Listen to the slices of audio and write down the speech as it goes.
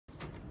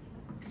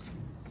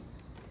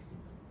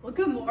Well,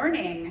 good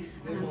morning.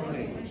 Good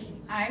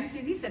morning. I'm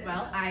Susie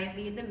Sidwell. I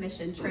lead the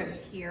mission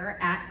trips here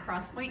at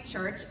Crosspoint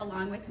Church,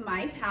 along with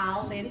my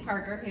pal, Lynn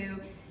Parker,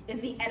 who is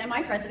the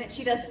NMI president.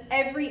 She does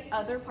every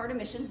other part of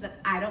missions that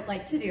I don't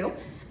like to do.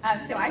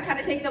 So I kind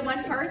of take the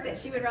one part that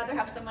she would rather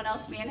have someone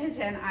else manage,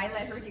 and I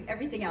let her do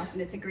everything else,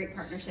 and it's a great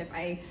partnership.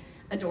 I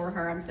adore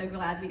her. I'm so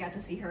glad we got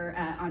to see her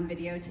on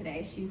video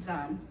today. She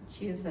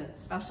is a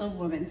special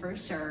woman for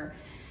sure.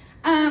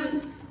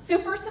 So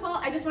first of all,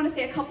 I just want to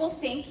say a couple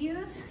thank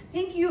yous.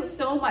 Thank you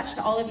so much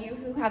to all of you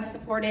who have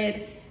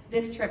supported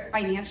this trip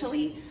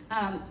financially.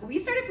 We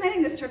started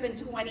planning this trip in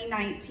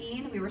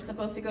 2019. We were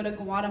supposed to go to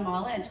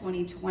Guatemala in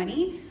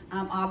 2020.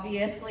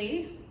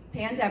 Obviously,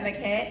 pandemic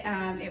hit.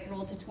 It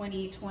rolled to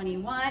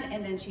 2021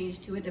 and then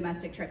changed to a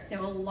domestic trip.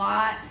 So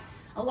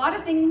a lot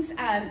of things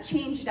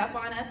changed up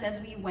on us as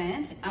we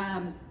went.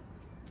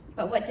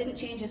 But what didn't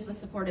change is the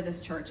support of this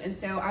church. And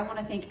so I want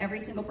to thank every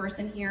single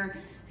person here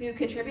who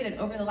contributed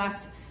over the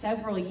last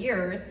several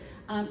years.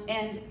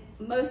 And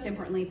most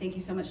importantly, thank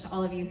you so much to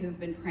all of you who've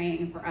been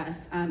praying for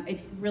us.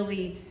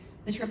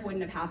 The trip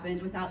wouldn't have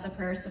happened without the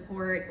prayer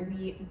support.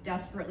 We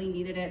desperately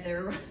needed it.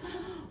 There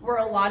were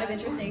a lot of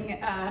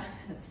interesting,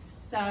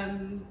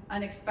 some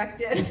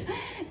unexpected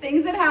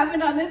things that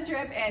happened on this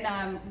trip,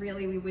 and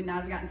really we would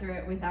not have gotten through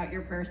it without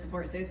your prayer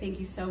support, so thank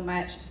you so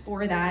much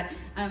for that.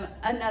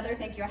 Another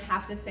thank you I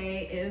have to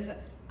say is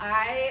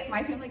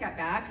my family got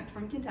back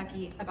from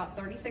Kentucky about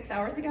 36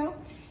 hours ago,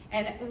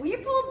 and we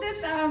pulled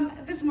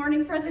this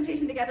morning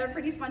presentation together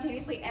pretty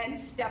spontaneously, and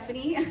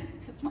Stephanie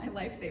is my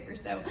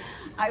lifesaver, so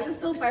I was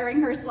still firing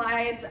her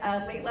slides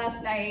late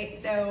last night,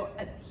 so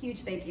a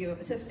huge thank you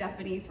to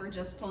Stephanie for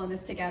just pulling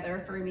this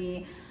together for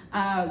me.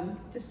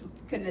 Just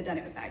couldn't have done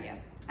it without you.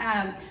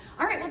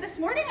 All right, well, this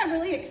morning I'm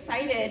really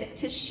excited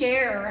to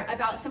share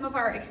about some of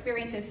our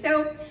experiences.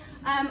 So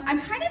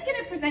I'm kind of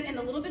going to present in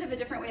a little bit of a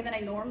different way than I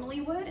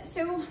normally would.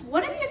 So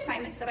one of the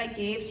assignments that I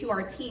gave to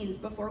our teens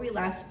before we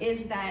left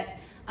is that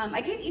I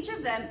gave each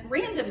of them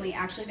randomly,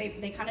 actually,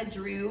 they kind of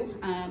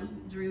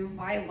drew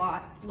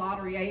by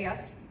lottery, I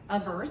guess, a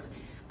verse.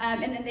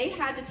 And then they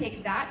had to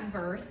take that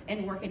verse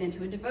and work it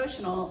into a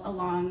devotional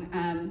along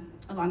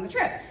the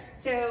trip.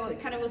 So it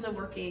kind of was a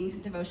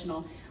working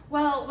devotional.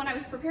 Well, when I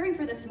was preparing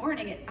for this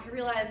morning, I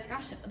realized,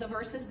 gosh, the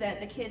verses that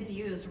the kids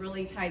used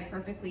really tied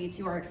perfectly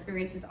to our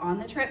experiences on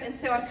the trip. And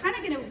so I'm kind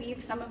of going to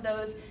weave some of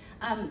those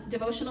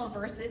devotional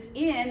verses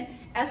in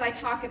as I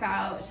talk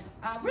about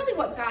really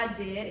what God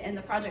did and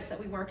the projects that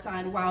we worked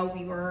on while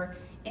we were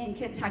in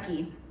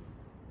Kentucky.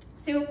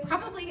 So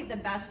probably the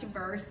best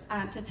verse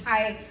to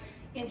tie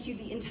into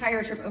the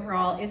entire trip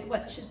overall is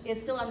what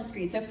is still on the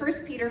screen. So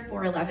 1 Peter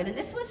 4:11, and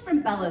this was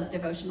from Bella's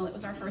devotional. It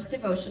was our first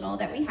devotional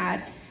that we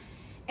had,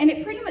 and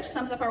it pretty much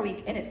sums up our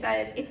week, and it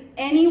says, if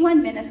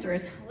anyone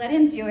ministers, let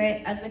him do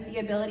it as with the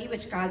ability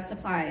which God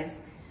supplies,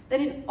 that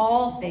in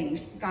all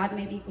things God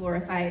may be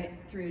glorified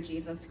through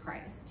Jesus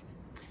Christ.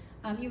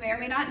 You may or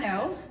may not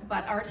know,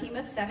 but our team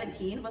of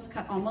 17 was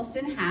cut almost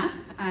in half.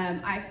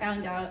 I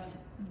found out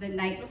the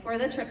night before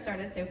the trip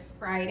started, so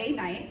Friday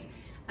night,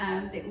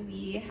 that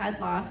we had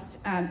lost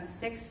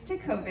 6 to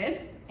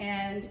COVID,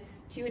 and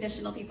 2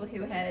 additional people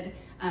who had,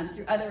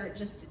 through other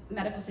just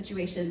medical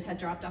situations, had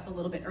dropped off a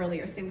little bit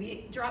earlier. So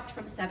we dropped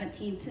from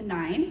 17 to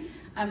 9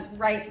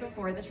 right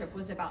before the trip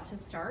was about to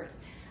start.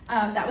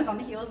 That was on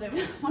the heels of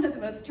one of the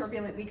most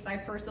turbulent weeks I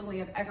personally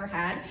have ever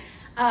had.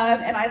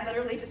 And I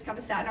literally just kind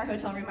of sat in our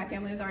hotel room. My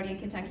family was already in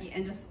Kentucky,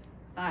 and just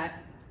thought,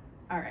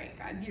 all right,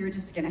 God, you're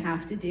just gonna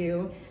have to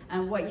do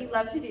what you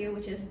love to do,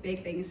 which is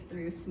big things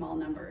through small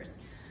numbers.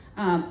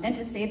 And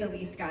to say the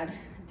least, God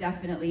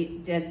definitely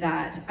did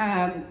that.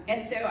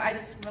 And so I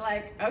just were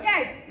like,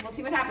 okay, we'll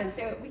see what happens.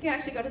 So we can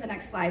actually go to the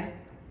next slide.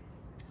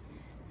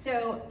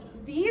 So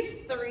these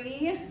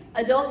 3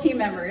 adult team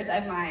members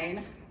of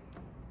mine,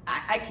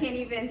 I can't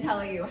even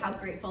tell you how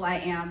grateful I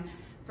am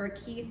for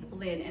Keith,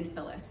 Lynn, and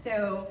Phyllis.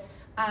 So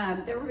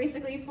there were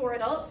basically 4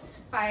 adults,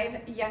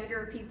 5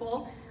 younger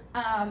people.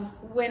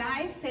 When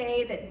I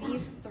say that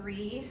these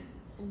 3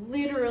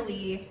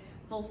 literally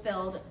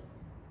fulfilled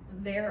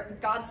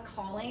God's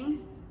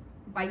calling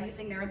by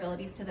using their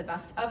abilities to the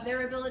best of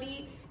their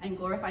ability and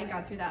glorifying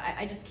God through that,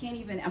 I just can't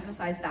even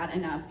emphasize that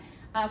enough.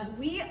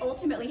 We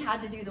ultimately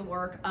had to do the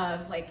work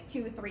of like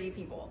 2-3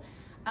 people.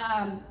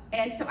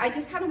 And so I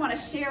just kind of want to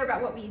share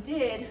about what we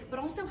did, but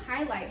also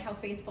highlight how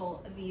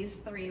faithful these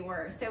 3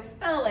 were. So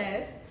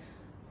Phyllis,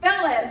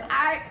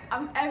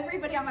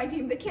 everybody on my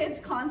team, the kids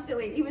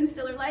constantly, even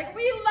still, are like,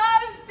 we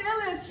love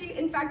Phyllis.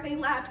 In fact, they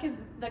laughed because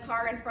the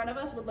car in front of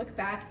us would look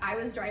back. I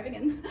was driving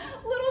and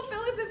little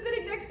Phyllis is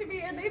sitting next to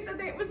me, and they said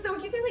that it was so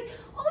cute. They're like,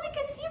 all we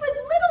could see was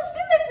little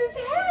Phyllis's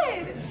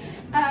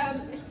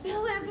head.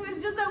 Phyllis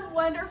was just a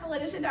wonderful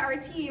addition to our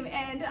team.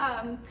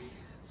 And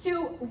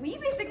so we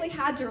basically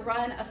had to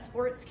run a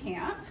sports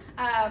camp.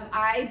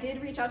 I did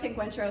reach out to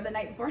Encuentro the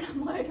night before, and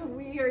I'm like,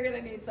 we are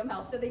gonna need some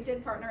help. So they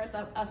did partner us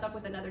up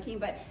with another team,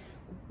 but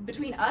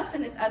between us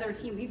and this other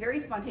team, we very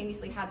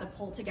spontaneously had to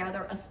pull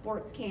together a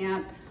sports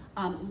camp,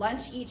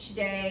 lunch each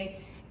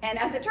day, and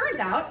as it turns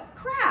out,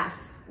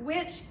 crafts,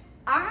 which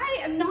I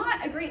am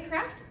not a great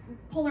craft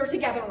puller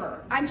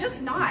togetherer. I'm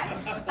just not.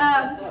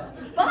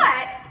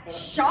 But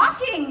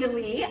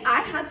shockingly,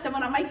 I had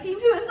someone on my team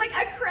who is like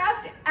a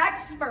craft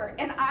expert.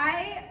 And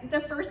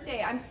the first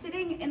day, I'm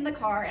sitting in the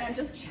car and I'm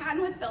just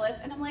chatting with Phyllis,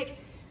 and I'm like,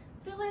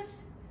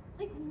 Phyllis,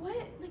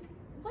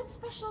 what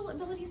special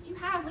abilities do you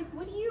have? Like,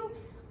 what do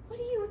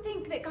you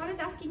think that God is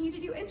asking you to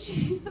do? And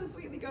she so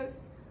sweetly goes,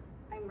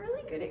 I'm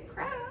really good at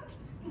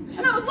crafts.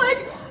 And I was like,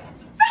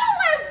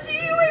 Phyllis, do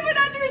you even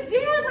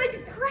understand?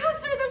 Like,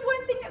 crafts are the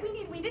one thing that we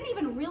need. We didn't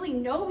even really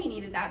know we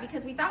needed that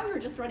because we thought we were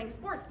just running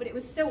sports, but it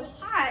was so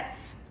hot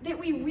that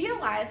we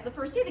realized the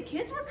first day the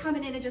kids were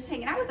coming in and just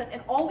hanging out with us,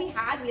 and all we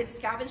had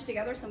scavenged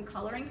together some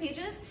coloring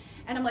pages,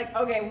 and I'm like,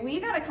 okay, we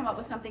gotta come up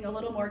with something a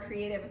little more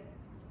creative.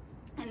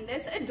 And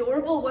this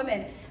adorable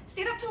woman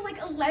stayed up till like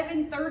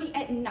 11:30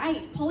 at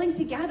night pulling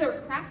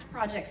together craft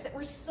projects that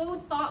were so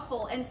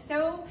thoughtful and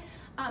so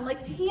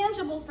like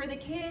tangible for the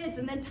kids,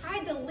 and then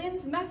tied to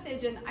Lynn's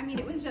message. And I mean,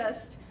 it was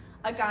just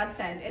a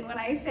godsend. And when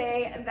I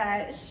say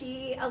that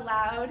she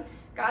allowed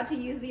God to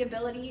use the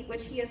ability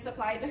which he has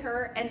supplied to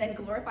her and then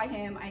glorify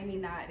him, I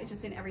mean that. It's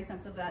just in every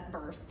sense of that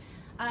verse.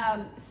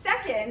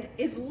 Second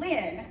is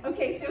Lynn.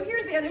 Okay, so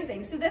here's the other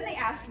thing. So then they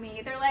asked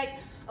me, they're like,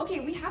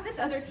 okay, we have this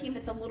other team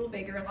that's a little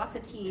bigger, lots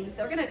of teams.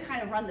 They're gonna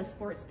kind of run the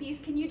sports piece.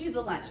 Can you do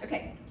the lunch?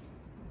 Okay.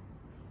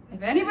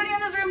 If anybody in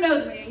this room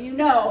knows me, you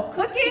know,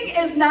 cooking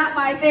is not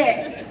my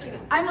thing.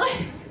 I'm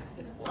like,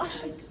 what?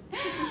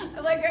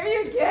 I'm like, are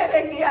you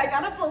kidding me? I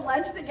gotta put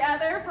lunch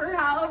together for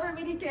however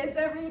many kids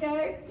every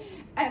day.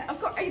 And of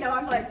course, you know,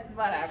 I'm like,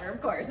 whatever,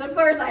 of course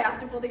I have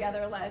to pull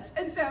together lunch.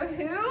 And so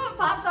who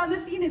pops on the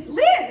scene is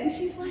Lynn, and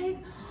she's like,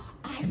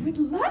 I would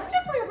love to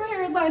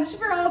prepare lunch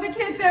for all the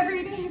kids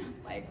every day. And I'm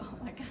like, oh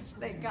my gosh,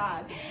 thank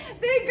God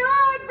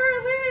for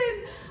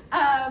Lynn.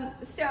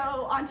 So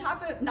on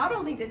top of, not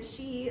only did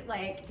she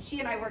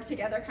and I work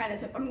together kind of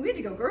to, I mean, we had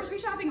to go grocery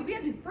shopping and we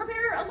had to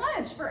prepare a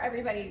lunch for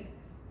everybody.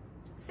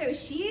 So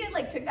she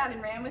took that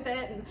and ran with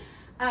it,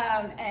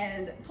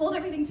 and pulled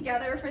everything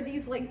together for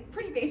these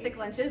pretty basic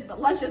lunches, but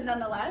lunches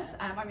nonetheless.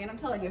 I mean, I'm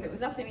telling you, if it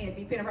was up to me, it'd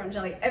be peanut butter and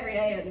jelly every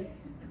day, and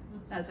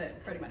that's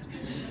it, pretty much.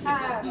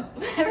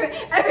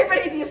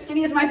 Everybody'd be as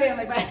skinny as my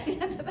family by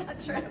the end of that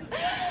trip.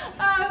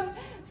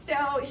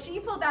 So she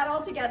pulled that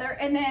all together,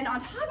 and then on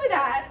top of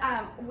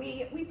that,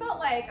 we felt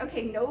like,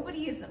 okay,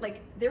 nobody's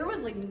there was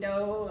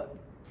no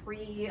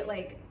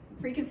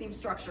preconceived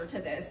structure to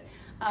this.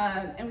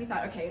 And we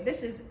thought, okay,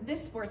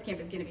 this sports camp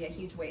is going to be a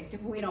huge waste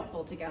if we don't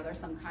pull together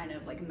some kind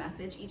of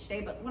message each day.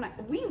 But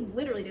we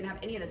literally didn't have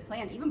any of this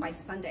planned, even by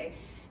Sunday.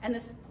 And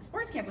this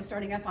sports camp was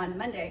starting up on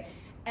Monday.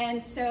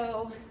 And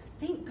so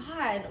thank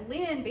God,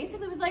 Lynn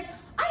basically was like,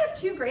 I have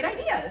 2 great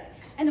ideas.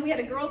 And then we had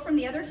a girl from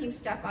the other team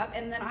step up,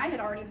 and then I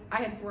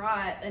had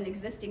brought an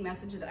existing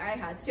message that I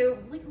had. So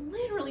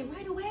literally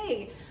right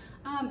away,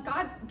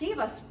 God gave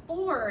us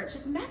 4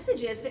 just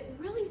messages that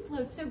really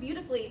flowed so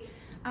beautifully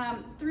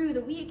through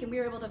the week, and we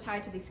were able to tie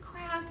to this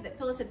craft that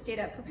Phyllis had stayed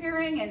up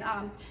preparing,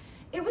 and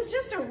it was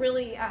just a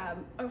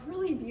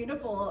really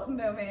beautiful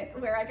moment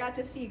where I got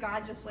to see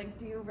God just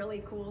do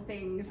really cool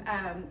things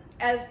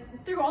as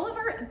through all of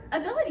our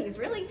abilities,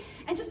 really,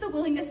 and just the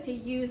willingness to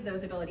use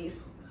those abilities.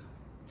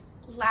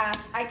 Last,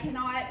 I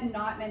cannot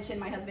not mention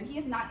my husband. He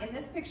is not in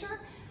this picture.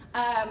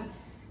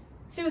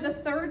 So the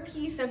third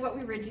piece of what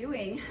we were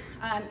doing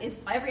is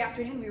every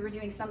afternoon we were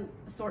doing some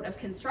sort of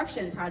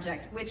construction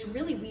project, which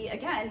really we,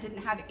 again,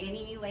 didn't have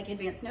any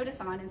advance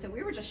notice on. And so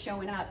we were just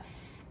showing up.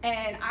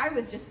 And I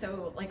was just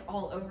so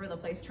all over the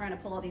place trying to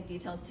pull all these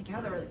details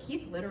together.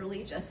 Keith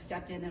literally just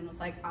stepped in and was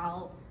like,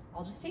 I'll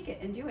just take it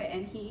and do it.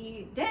 And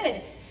he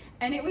did.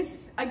 And it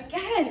was,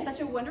 again,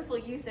 such a wonderful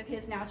use of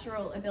his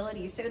natural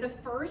abilities. So the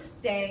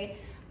first day,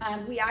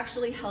 we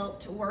actually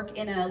helped work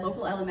in a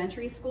local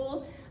elementary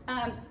school.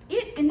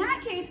 In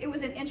that case, it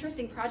was an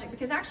interesting project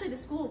because actually the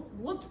school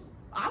looked,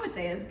 I would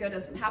say, as good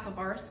as half of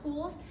our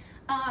schools.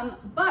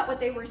 But what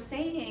they were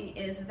saying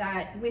is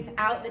that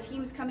without the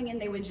teams coming in,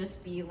 they would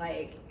just be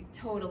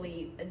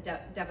totally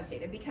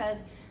devastated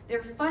because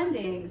their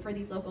funding for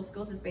these local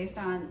schools is based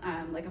on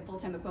a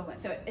full-time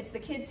equivalent. So it's the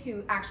kids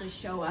who actually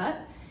show up.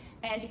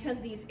 And because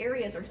these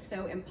areas are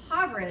so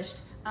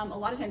impoverished, a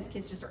lot of times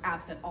kids just are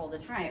absent all the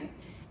time.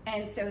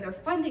 And so their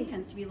funding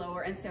tends to be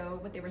lower. And so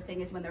what they were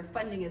saying is when their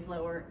funding is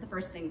lower, the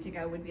first thing to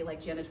go would be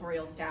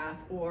janitorial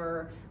staff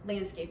or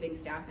landscaping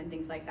staff and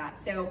things like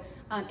that. So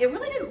it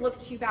really didn't look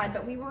too bad,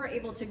 but we were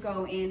able to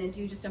go in and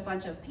do just a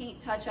bunch of paint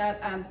touch up.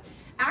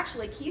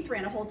 Actually, Keith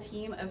ran a whole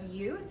team of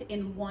youth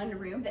in one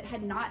room that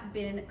had not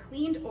been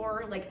cleaned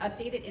or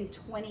updated in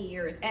 20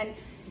 years. And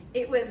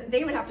it was,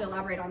 they would have to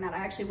elaborate on that. I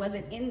actually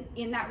wasn't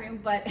in that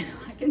room, but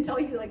I can tell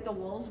you the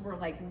walls were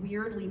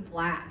weirdly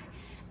black.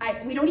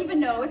 We don't even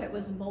know if it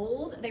was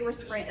mold. They were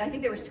spraying, I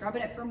think they were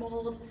scrubbing it for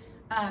mold.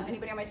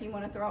 Anybody on my team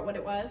want to throw out what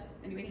it was?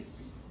 Anybody?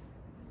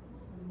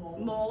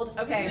 Mold,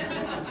 okay.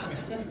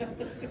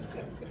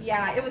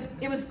 Yeah,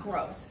 it was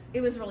gross.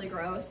 It was really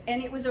gross.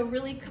 And it was a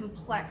really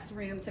complex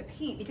room to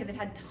paint because it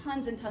had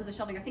tons and tons of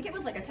shelving. I think it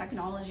was a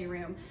technology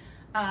room.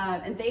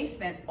 And they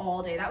spent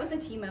all day. That was a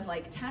team of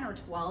like 10 or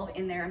 12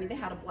 in there. I mean, they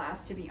had a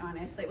blast, to be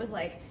honest. It was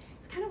like,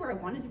 it's kind of where I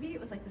wanted to be. It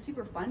was like the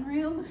super fun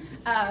room,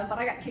 but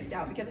I got kicked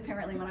out because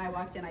apparently when I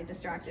walked in, I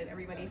distracted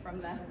everybody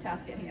from the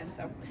task at hand.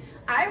 So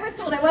I was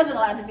told I wasn't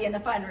allowed to be in the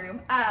fun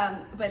room,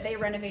 but they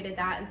renovated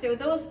that. And so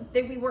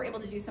we were able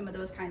to do some of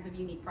those kinds of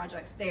unique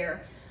projects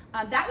there.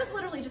 That was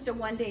literally just a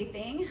one-day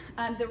thing.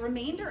 The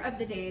remainder of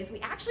the days we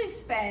actually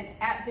spent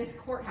at this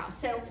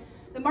courthouse. So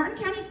the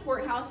Martin County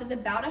Courthouse is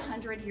about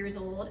 100 years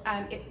old.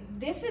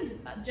 This is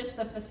just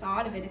the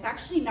facade of it. It's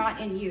actually not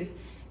in use.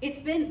 It's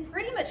been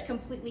pretty much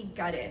completely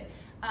gutted.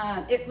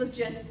 It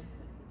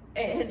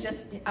had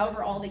just,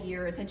 over all the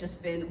years, had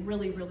just been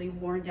really, really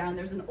worn down.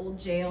 There's an old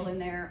jail in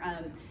there,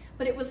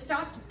 but it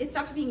stopped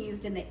being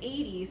used in the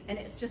 80s, and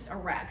it's just a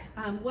wreck.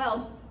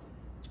 Well,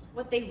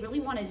 what they really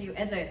want to do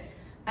as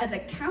a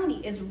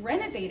county is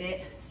renovate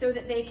it so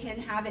that they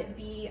can have it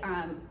be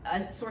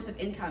a source of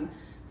income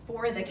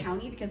for the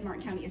county, because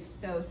Martin County is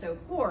so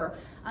poor.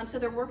 So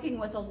they're working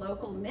with a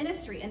local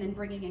ministry and then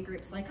bringing in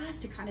groups like us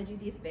to kind of do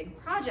these big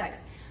projects.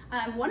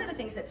 One of the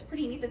things that's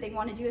pretty neat that they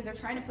want to do is they're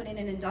trying to put in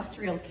an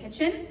industrial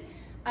kitchen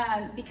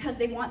because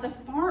they want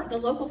the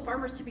local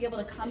farmers to be able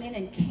to come in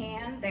and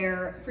can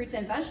their fruits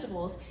and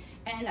vegetables.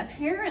 And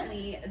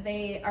apparently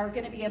they are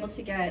going to be able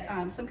to get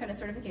some kind of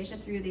certification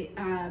through the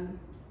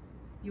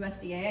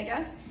USDA, I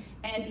guess,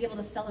 and be able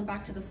to sell them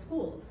back to the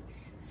schools.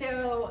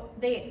 So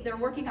they're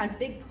working on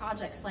big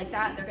projects like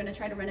that. They're going to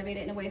try to renovate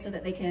it in a way so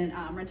that they can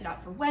rent it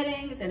out for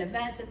weddings and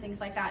events and things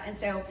like that. And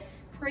so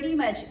pretty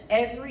much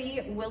every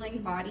willing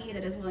body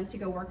that is willing to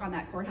go work on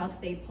that courthouse,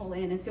 they pull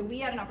in. And so we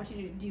had an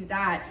opportunity to do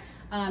that.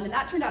 And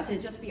that turned out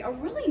to just be a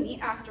really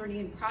neat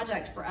afternoon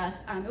project for us.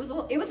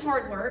 It was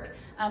hard work.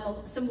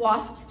 Some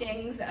wasp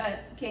stings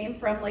came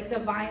from like the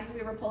vines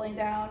we were pulling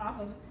down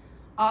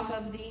off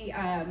of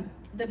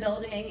the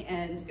building,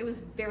 and it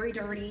was very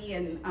dirty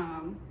and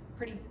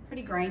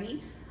pretty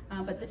grimy,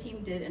 but the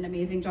team did an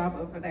amazing job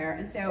over there.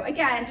 And so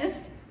again,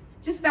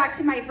 just back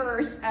to my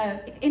verse of,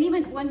 if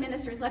anyone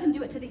ministers, let him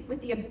do it with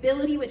the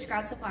ability which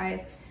God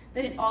supplies,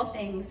 that in all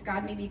things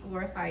God may be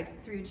glorified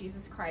through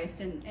Jesus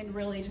Christ. And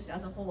really just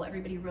as a whole,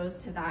 everybody rose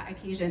to that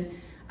occasion.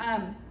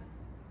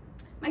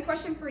 My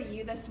question for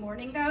you this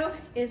morning though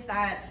is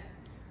that,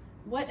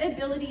 what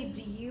ability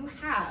do you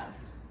have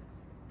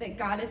that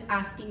God is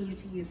asking you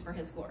to use for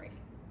his glory?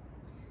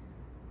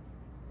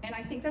 And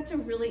I think that's a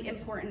really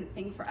important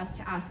thing for us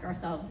to ask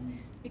ourselves,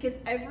 because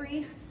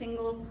every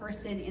single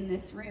person in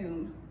this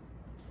room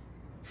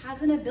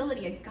has an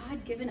ability, a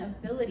God-given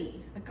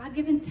ability, a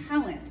God-given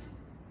talent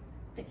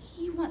that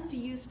he wants to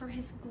use for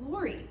his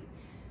glory.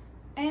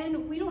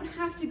 And we don't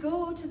have to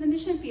go to the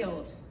mission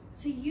field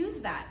to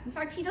use that. In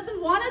fact, he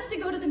doesn't want us to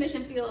go to the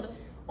mission field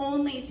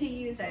only to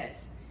use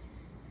it.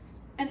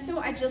 And so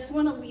I just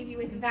want to leave you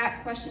with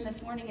that question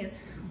this morning is,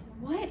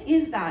 what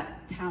is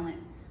that talent?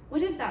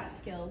 What is that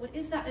skill? What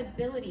is that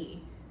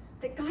ability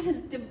that God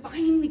has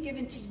divinely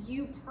given to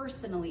you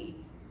personally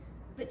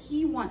that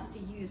he wants to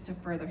use to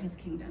further his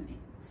kingdom?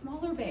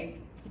 Small or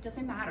big, it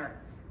doesn't matter.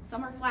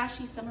 Some are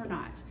flashy, some are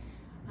not.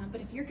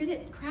 But if you're good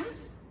at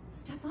crafts,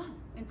 step up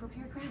and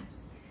prepare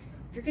crafts.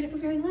 If you're good at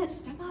preparing lunch,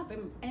 step up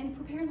and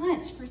prepare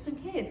lunch for some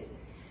kids.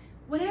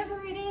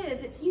 Whatever it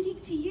is, it's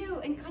unique to you,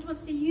 and God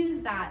wants to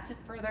use that to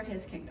further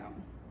his kingdom.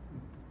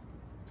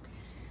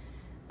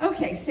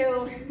 Okay,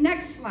 so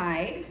next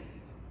slide.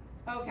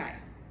 Okay,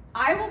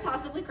 I will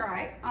possibly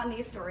cry on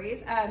these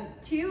stories.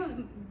 Two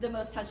of the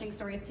most touching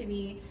stories to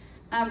me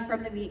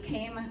from the week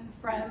came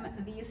from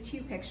these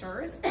two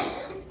pictures.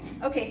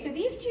 Okay, so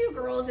these two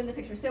girls in the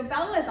picture. So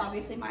Bella is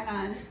obviously mine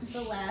on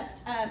the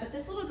left, but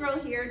this little girl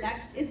here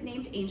next is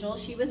named Angel.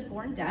 She was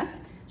born deaf.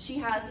 She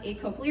has a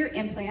cochlear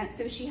implant,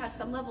 so she has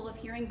some level of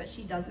hearing, but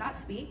she does not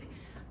speak,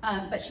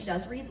 but she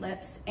does read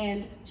lips,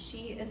 and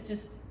she is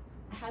just,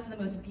 has the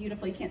most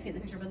beautiful, you can't see it in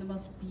the picture, but the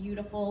most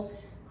beautiful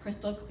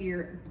crystal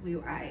clear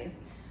blue eyes.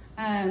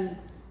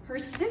 Her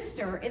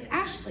sister is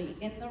Ashley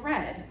in the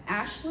red.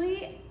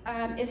 Ashley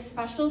is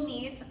special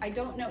needs. I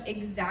don't know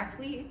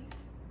exactly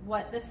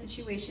what the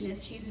situation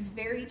is. She's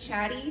very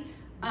chatty,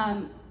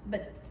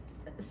 but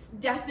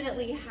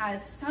definitely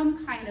has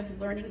some kind of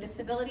learning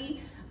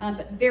disability,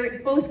 but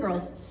both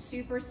girls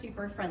super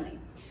friendly.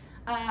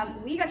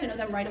 We got to know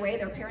them right away.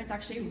 Their parents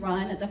actually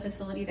run the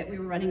facility that we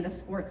were running the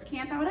sports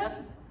camp out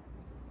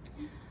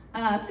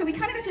of. So we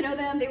kind of got to know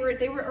them.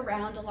 They were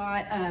around a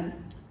lot,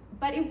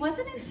 but it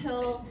wasn't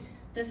until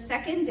the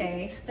second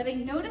day that I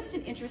noticed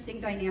an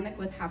interesting dynamic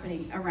was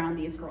happening around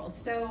these girls.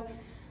 So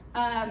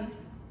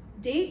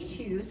day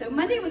two, so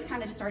Monday was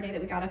kind of just our day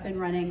that we got up and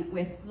running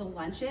with the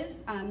lunches.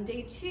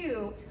 Day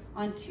two,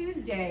 on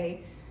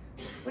Tuesday,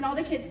 when all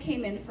the kids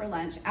came in for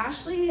lunch,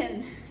 Ashley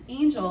and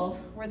Angel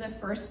were the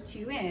first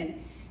two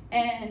in,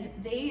 and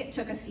they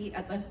took a seat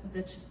at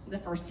the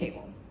first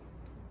table.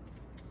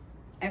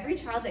 Every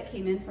child that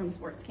came in from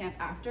sports camp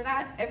after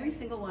that, every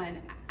single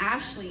one,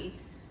 Ashley,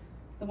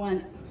 the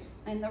one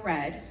in the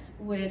red,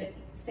 would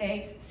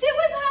say, "Sit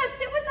with us,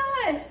 sit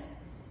with us."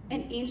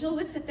 And Angel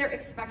would sit there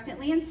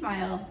expectantly and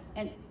smile,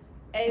 and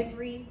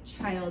every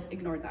child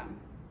ignored them,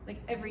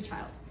 like every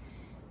child,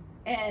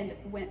 and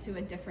went to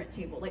a different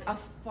table, like a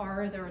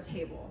farther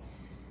table.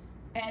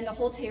 And the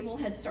whole table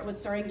was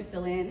starting to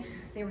fill in.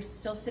 They were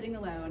still sitting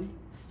alone.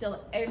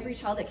 Still, every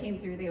child that came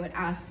through, they would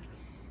ask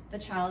the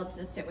child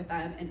to sit with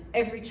them, and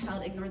every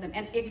child ignored them,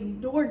 and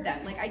ignored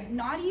them. Like,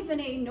 not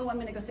even no, I'm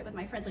gonna go sit with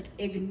my friends, like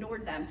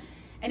ignored them.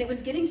 And it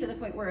was getting to the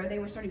point where they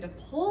were starting to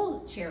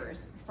pull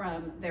chairs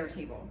from their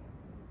table.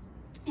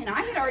 And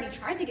I had already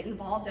tried to get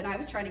involved, and I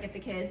was trying to get the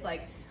kids,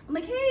 like, I'm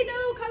like, hey,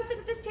 no, come sit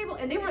at this table.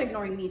 And they were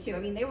ignoring me too. I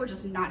mean, they were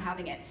just not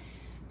having it.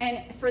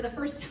 And for the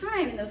first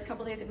time in those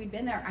couple days that we'd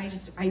been there,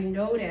 I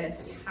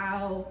noticed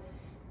how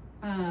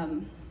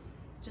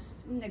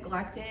just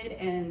neglected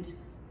and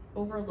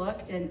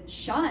overlooked and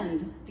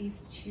shunned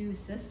these two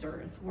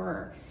sisters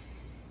were.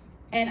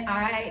 And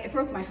it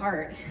broke my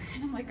heart.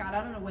 And I'm like, God,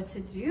 I don't know what to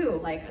do.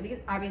 Like,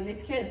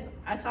 these kids,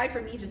 aside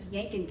from me just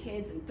yanking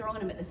kids and throwing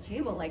them at this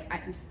table, like,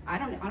 I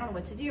don't know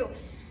what to do.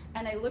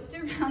 And I looked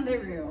around the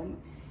room,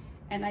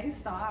 and I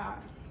saw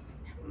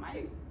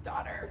my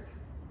daughter,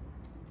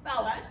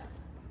 Bella.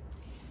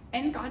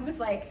 And God was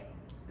like,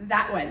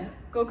 that one,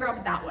 go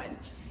grab that one.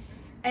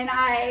 And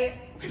I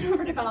went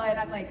over to Bella, and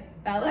I'm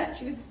like, Bella,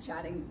 she was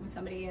chatting with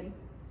somebody, and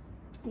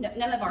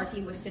none of our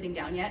team was sitting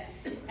down yet.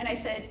 And I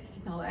said,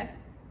 hey, Bella,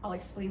 I'll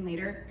explain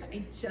later, but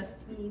I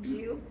just need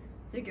you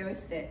to go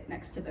sit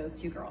next to those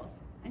two girls.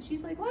 And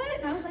she's like, what?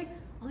 And I was like,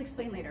 I'll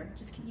explain later.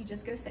 Can you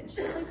just go sit? And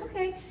she's like,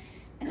 okay.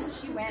 And so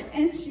she went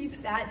and she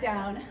sat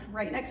down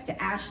right next to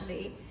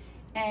Ashley.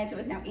 And so it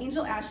was now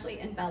Angel, Ashley,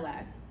 and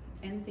Bella.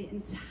 And the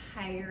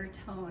entire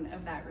tone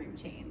of that room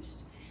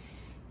changed.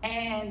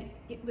 And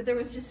there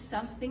was just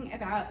something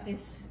about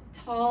this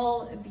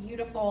tall,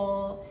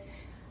 beautiful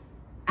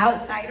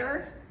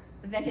outsider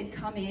that had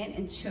come in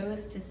and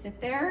chose to sit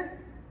there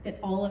that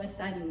all of a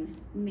sudden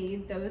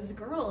made those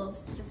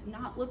girls just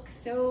not look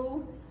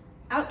so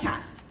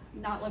outcast,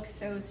 not look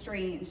so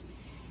strange.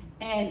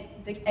 And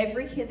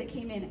every kid that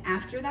came in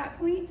after that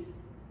point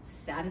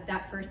sat at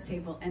that first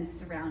table and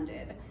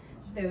surrounded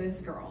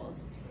those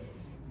girls.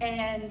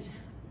 And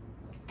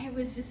it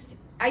was just,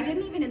 I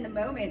didn't even in the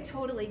moment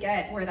totally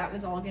get where that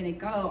was all gonna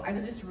go. I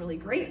was just really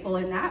grateful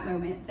in that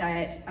moment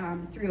that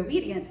through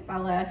obedience,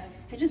 Bella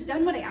had just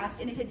done what I asked,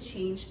 and it had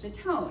changed the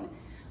tone.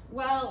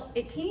 Well,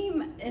 it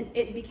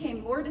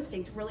became more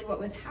distinct really what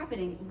was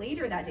happening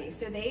later that day.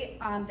 So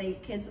the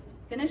kids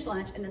finished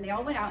lunch, and then they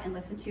all went out and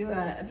listened to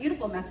a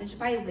beautiful message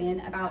by Lynn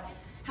about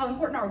how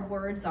important our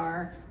words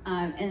are,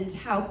 and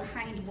how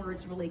kind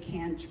words really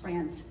can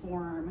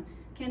transform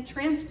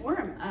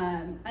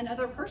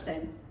another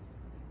person.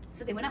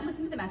 So they went out and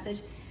listened to the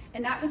message,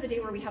 and that was a day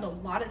where we had a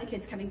lot of the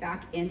kids coming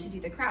back in to do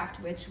the craft,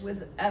 which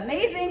was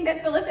amazing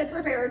that Phyllis had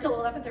prepared till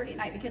 11:30 at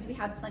night because we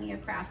had plenty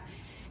of crafts.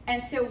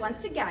 And so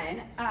once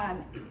again,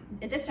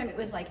 at this time it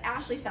was like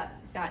Ashley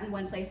sat in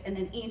one place, and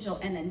then Angel,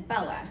 and then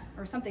Bella,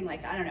 or something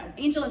like that, I don't know.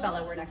 Angel and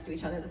Bella were next to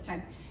each other this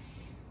time.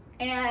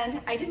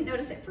 And I didn't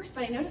notice it first,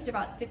 but I noticed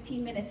about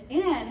 15 minutes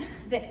in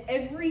that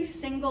every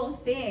single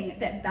thing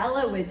that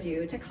Bella would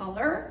do to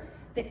color,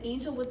 that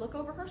Angel would look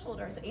over her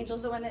shoulder. So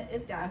Angel's the one that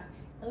is deaf.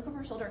 I look over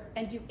her shoulder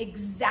and do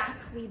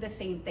exactly the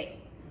same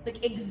thing,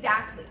 like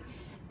exactly.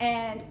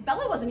 And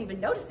Bella wasn't even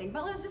noticing.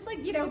 Bella was just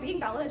like, you know, being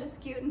Bella, just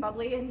cute and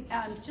bubbly, and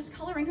just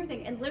coloring her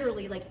thing. And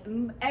literally, like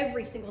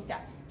every single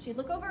step, she'd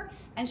look over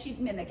and she'd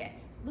mimic it.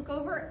 Look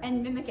over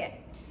and mimic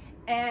it.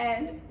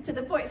 And to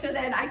the point, so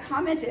then I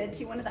commented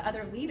to one of the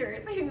other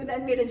leaders who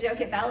then made a joke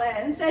at Bella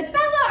and said,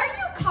 Bella, are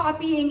you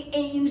copying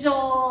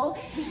Angel?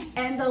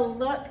 And the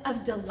look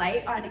of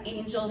delight on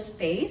Angel's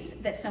face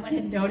that someone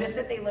had noticed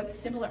that they looked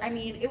similar. I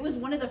mean, it was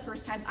one of the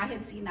first times I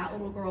had seen that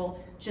little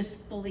girl just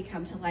fully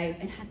come to life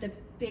and had the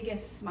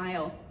biggest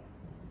smile.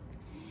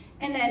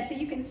 And then, so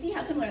you can see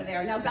how similar they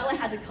are. Now, Bella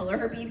had to color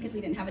her bead because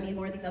we didn't have any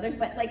more of these others,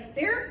 but like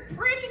they're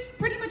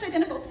pretty much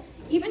identical.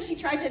 Even she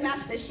tried to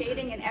match the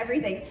shading and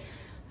everything.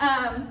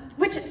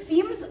 Which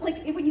seems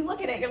like, when you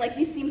look at it, you're like,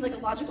 this seems like a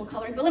logical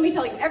coloring, but let me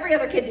tell you, every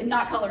other kid did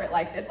not color it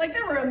like this. Like,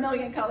 there were a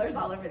million colors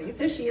all over these,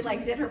 so she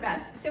like did her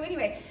best. So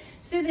anyway,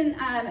 so then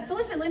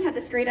Phyllis and Lynn had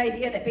this great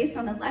idea that based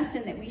on the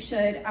lesson that we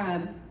should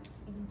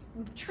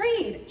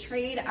trade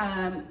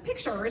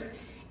pictures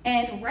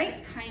and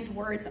write kind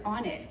words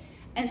on it.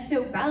 And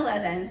so Bella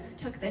then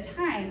took the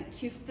time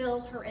to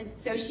fill her in.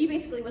 So she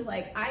basically was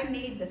like, I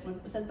made this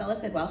one, so Bella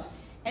said, well,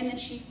 and then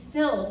she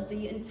filled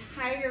the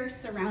entire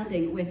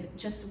surrounding with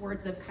just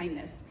words of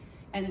kindness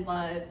and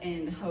love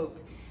and hope,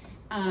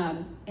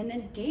 and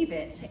then gave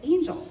it to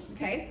Angel,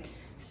 okay?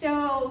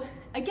 So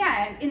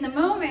again, in the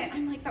moment,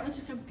 I'm like, that was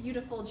just a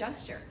beautiful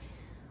gesture.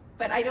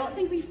 But I don't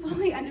think we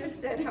fully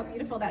understood how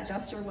beautiful that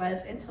gesture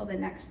was until the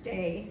next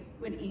day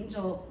when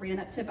Angel ran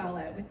up to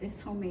Bella with this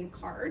homemade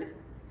card,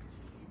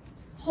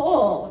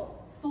 full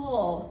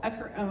of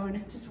her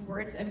own just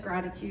words of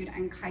gratitude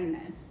and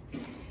kindness.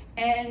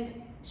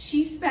 And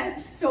she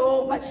spent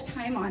so much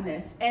time on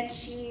this, and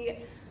she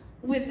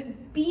was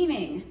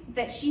beaming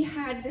that she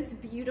had this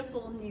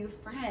beautiful new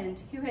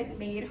friend who had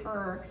made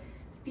her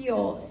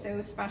feel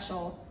so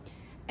special.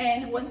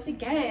 And once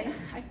again,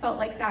 I felt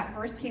like that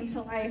verse came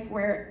to life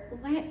where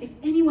if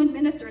anyone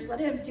ministers, let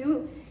him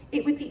do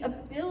it with the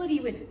ability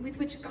with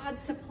which God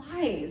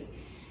supplies.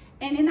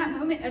 And in that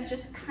moment of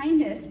just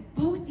kindness,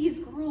 both these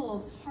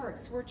girls'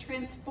 hearts were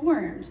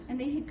transformed, and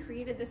they had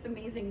created this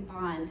amazing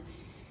bond.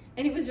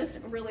 And it was just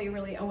really,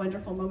 really a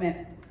wonderful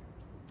moment.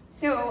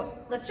 So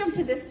let's jump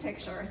to this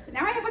picture. So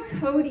now I have a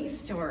Cody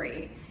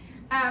story.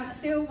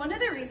 So one of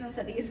the reasons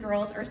that these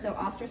girls are so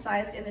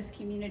ostracized in this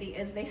community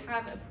is they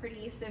have a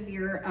pretty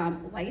severe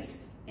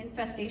lice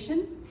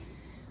infestation,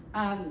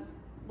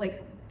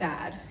 like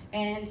bad.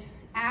 And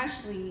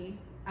Ashley,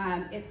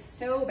 it's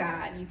so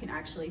bad you can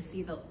actually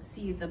see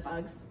the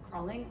bugs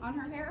crawling on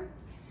her hair.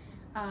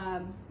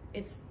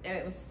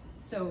 It was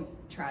so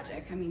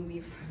tragic. I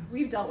mean,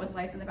 we've dealt with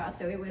lice in the past,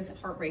 so it was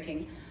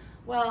heartbreaking.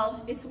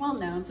 Well, it's well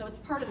known, so it's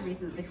part of the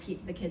reason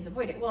that the kids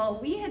avoid it. Well,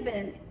 we had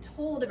been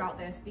told about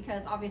this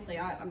because obviously,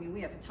 I mean, we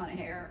have a ton of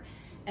hair.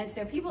 And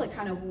so people had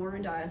kind of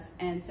warned us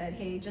and said,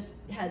 hey, just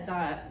heads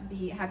up,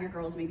 have your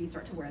girls maybe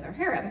start to wear their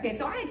hair up. Okay,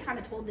 so I had kind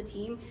of told the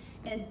team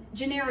and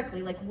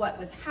generically like what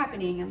was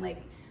happening and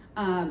like,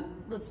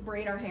 let's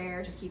braid our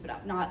hair, just keep it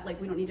up. Not like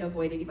we don't need to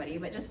avoid anybody,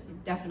 but just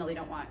definitely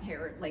don't want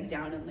hair like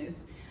down and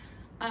loose.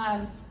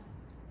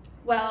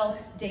 Well,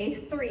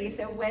 day 3,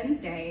 so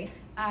Wednesday,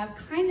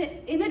 kind of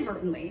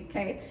inadvertently,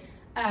 okay,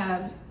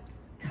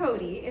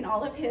 Cody, in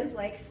all of his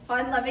like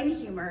fun-loving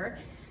humor,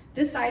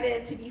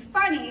 decided to be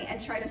funny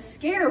and try to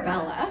scare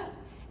Bella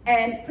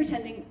and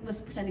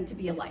was pretending to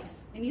be a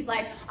lice. And he's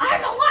like,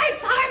 I'm a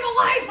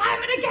lice,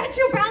 I'm gonna get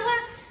you, Bella.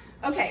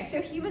 Okay,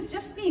 so he was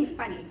just being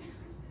funny.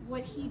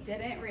 What he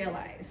didn't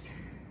realize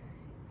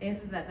is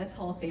that this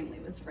whole family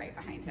was right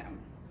behind him.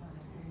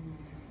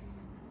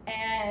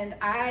 And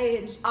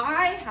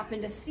I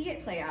happened to see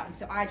it play out,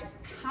 so I just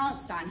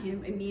pounced on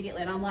him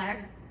immediately, and I'm like,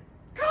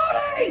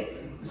 Cody,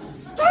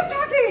 stop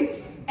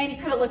talking! And he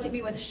kind of looked at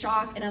me with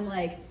shock, and I'm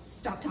like,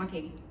 stop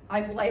talking.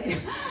 I'm like,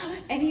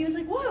 and he was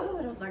like, what?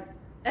 And I was like,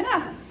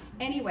 enough.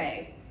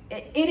 Anyway,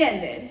 it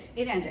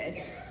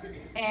ended,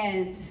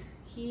 and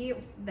he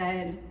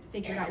then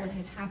figured out what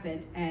had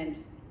happened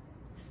and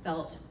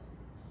felt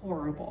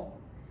horrible.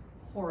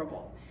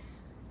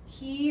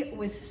 He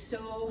was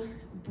so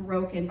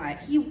broken by it.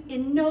 He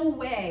in no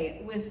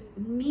way was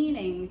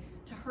meaning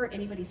to hurt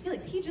anybody's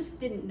feelings. He just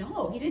didn't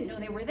know. He didn't know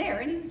they were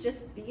there, and he was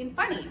just being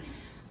funny.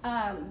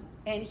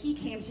 And he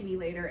came to me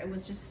later and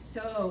was just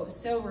so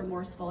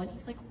remorseful. And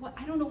he's like, "What?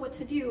 I don't know what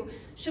to do.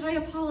 Should I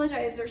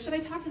apologize or should I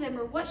talk to them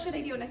or what should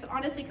I do?" And I said,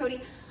 honestly,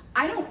 Cody,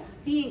 I don't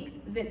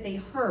think that they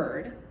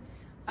heard.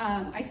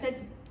 I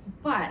said,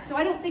 so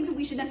I don't think that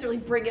we should necessarily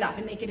bring it up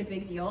and make it a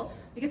big deal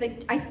because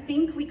I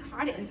think we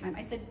caught it in time.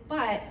 I said,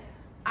 but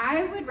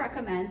I would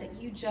recommend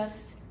that you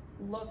just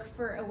look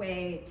for a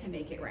way to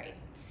make it right.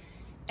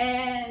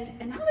 And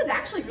that was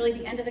actually really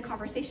the end of the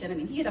conversation. I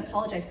mean, he had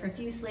apologized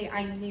profusely.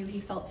 I knew he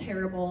felt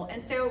terrible.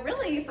 And so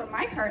really from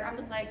my part, I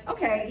was like,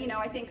 okay, you know,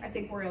 I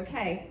think we're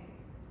okay.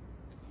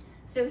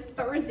 So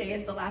Thursday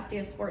is the last day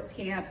of sports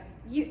camp.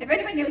 If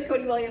anybody knows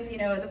Cody Williams, you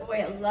know, the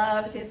boy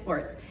loves his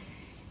sports.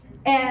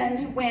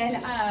 And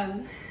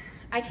when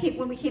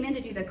we came in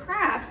to do the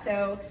craft,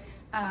 so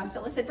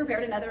Phyllis had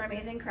prepared another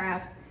amazing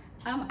craft.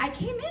 I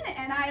came in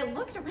and I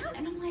looked around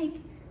and I'm like,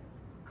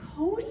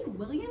 Cody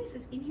Williams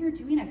is in here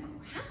doing a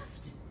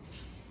craft?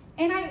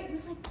 And I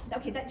was like,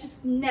 okay, that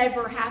just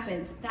never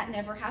happens. That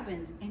never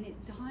happens. And it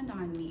dawned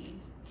on me,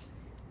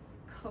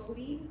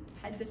 Cody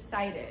had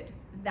decided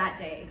that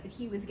day that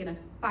he was gonna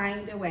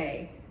find a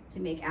way to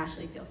make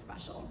Ashley feel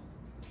special.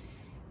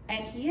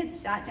 And he had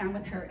sat down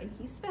with her and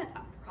he spent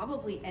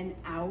probably an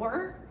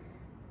hour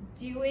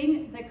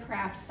doing the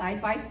craft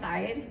side by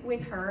side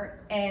with her,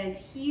 and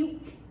he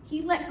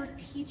let her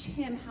teach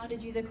him how to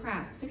do the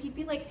craft. So he'd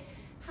be like,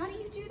 how do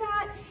you do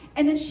that?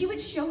 And then she would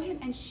show him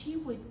and she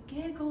would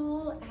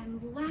giggle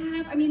and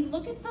laugh. I mean,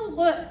 look at the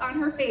look on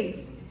her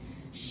face.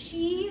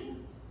 She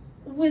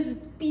was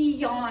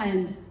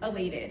beyond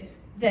elated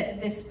that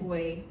this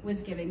boy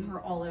was giving her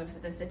all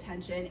of this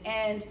attention.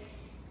 And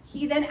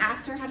he then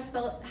asked her how to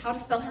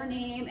spell her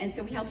name, and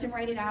so we helped him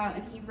write it out,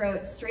 and he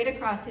wrote straight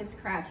across his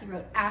craft, he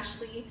wrote,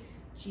 Ashley,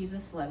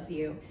 Jesus loves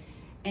you.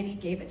 And he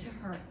gave it to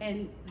her,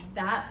 and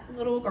that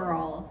little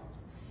girl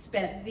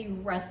spent the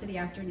rest of the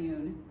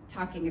afternoon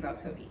talking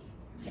about Cody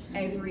to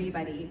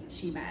everybody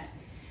she met.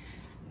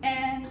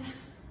 And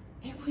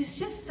it was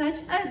just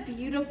such a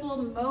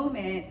beautiful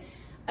moment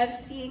of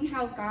seeing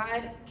how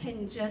God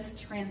can just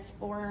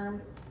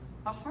transform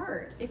a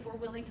heart if we're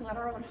willing to let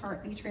our own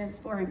heart be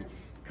transformed.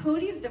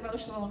 Cody's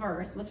devotional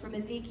verse was from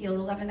Ezekiel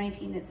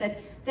 11:19. It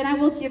said, "Then I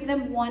will give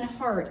them one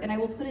heart, and I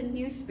will put a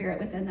new spirit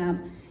within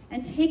them,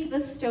 and take the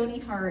stony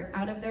heart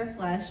out of their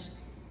flesh,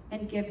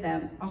 and give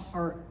them a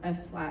heart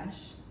of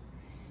flesh."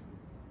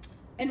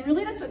 And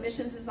really that's what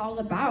missions is all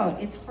about,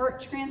 is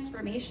heart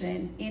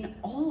transformation in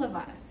all of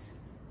us.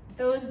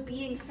 Those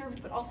being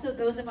served, but also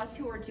those of us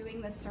who are doing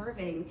the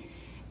serving.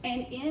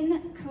 And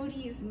in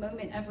Cody's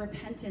moment of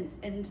repentance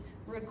and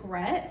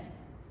regret,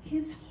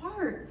 his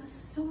heart was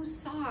so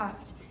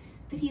soft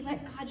that he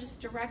let God just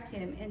direct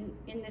him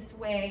in this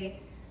way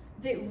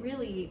that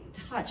really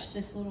touched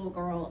this little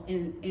girl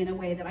in a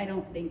way that I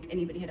don't think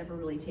anybody had ever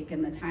really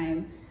taken the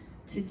time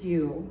to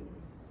do.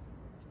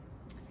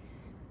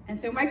 And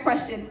so my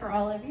question for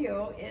all of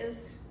you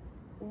is,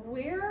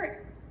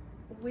 where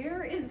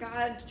is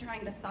God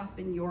trying to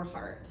soften your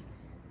heart?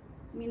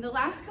 I mean, the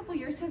last couple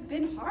years have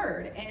been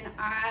hard, and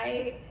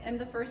I am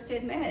the first to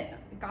admit,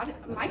 God,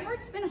 my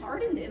heart's been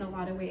hardened in a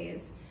lot of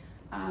ways.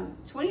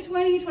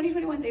 2020,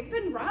 2021, they've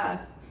been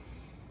rough.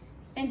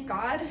 And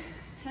God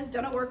has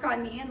done a work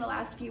on me in the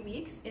last few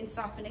weeks in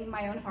softening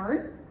my own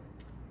heart.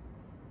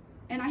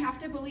 And I have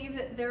to believe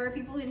that there are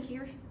people in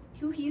here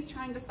who he's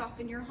trying to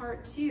soften your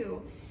heart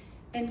too.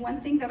 And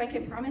one thing that I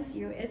can promise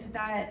you is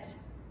that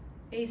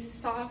a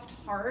soft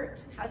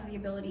heart has the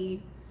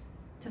ability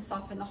to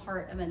soften the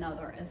heart of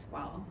another as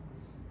well.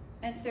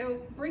 And so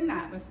bring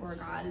that before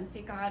God and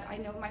say, God, I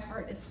know my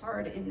heart is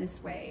hard in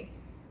this way,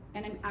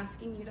 and I'm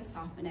asking you to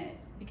soften it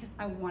because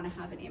I want to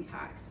have an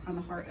impact on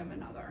the heart of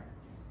another.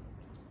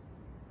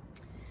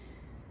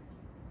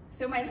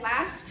 So my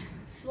last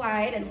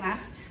slide and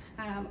last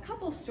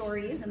couple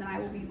stories, and then I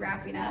will be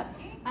wrapping up.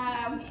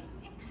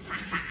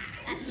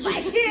 That's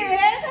my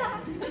kid.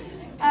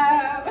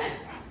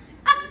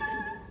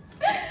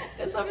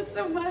 I love it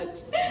so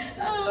much.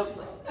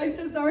 I'm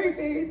so sorry,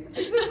 Faith.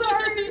 I'm so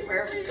sorry,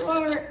 wherever you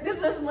are.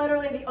 This is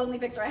literally the only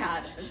picture I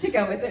had to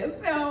go with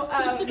this. So,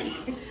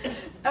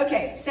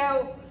 okay,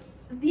 so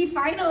the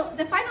final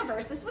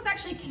verse, this was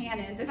actually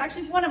Canon's. It's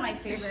actually one of my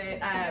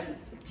favorite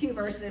two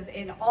verses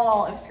in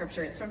all of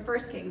Scripture. It's from 1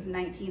 Kings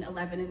 19,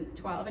 11, and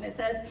 12, and it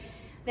says,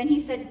 "Then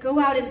he said, 'Go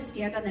out and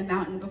stand on the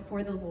mountain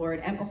before the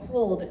Lord, and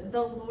behold,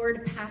 the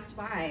Lord passed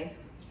by,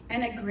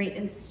 and a great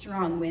and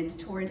strong wind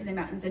tore into the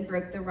mountains and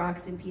broke the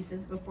rocks in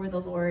pieces before the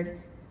Lord.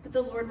 But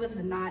the Lord was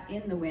not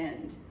in the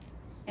wind.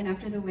 And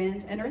after the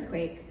wind, an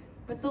earthquake.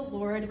 But the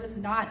Lord was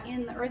not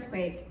in the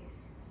earthquake.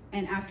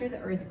 And after the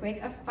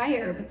earthquake, a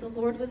fire. But the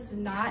Lord was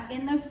not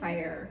in the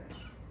fire.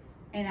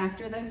 And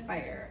after the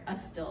fire, a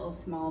still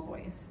small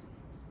voice.'"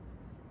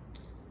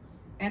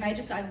 And I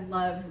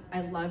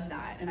love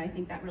that. And I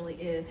think that really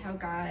is how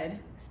God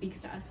speaks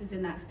to us, is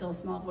in that still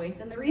small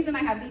voice. And the reason I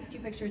have these two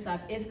pictures up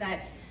is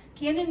that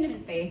Cannon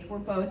and Faith were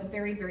both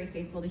very, very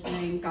faithful to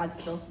hearing God's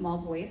still small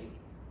voice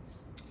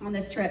on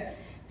this trip.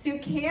 So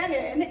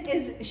Cannon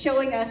is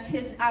showing us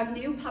his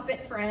new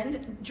puppet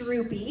friend,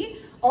 Droopy,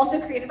 also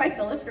created by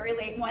Phyllis very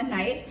late one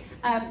night.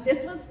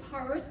 This was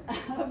part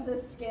of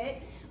the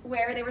skit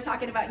where they were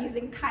talking about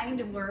using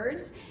kind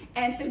words.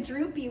 And so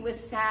Droopy was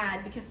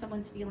sad because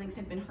someone's feelings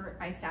had been hurt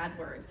by sad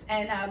words.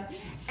 And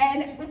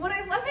what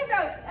I love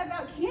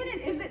about Cannon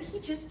is that he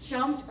just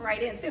jumped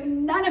right in. So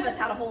none of us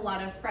had a whole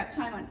lot of prep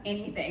time on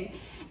anything.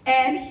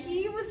 And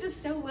he was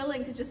just so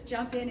willing to just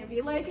jump in and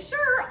be like,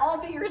 "Sure, I'll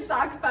be your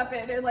sock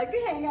puppet," and like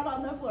hang out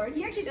on the floor.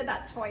 He actually did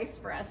that twice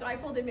for us. So I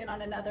pulled him in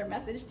on another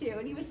message too.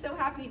 And he was so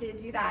happy to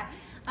do that.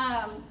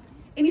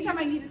 Anytime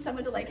I needed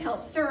someone to like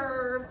help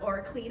serve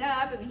or clean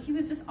up, I mean, he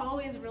was just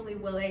always really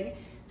willing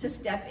to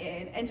step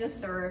in and just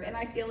serve. And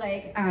I feel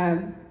like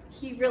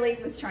he really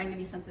was trying to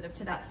be sensitive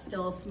to that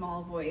still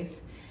small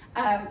voice.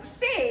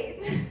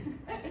 Faith.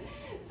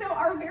 So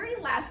our very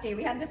last day,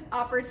 we had this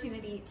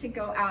opportunity to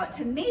go out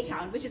to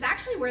Maytown, which is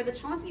actually where the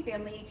Chauncey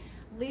family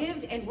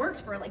lived and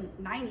worked for like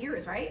 9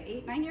 years, right?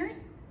 8, 9 years?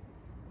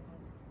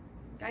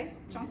 Guys,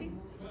 Chauncey?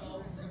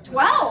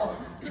 12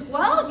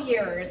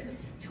 years.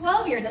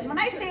 12 years. And when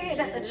I say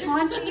that the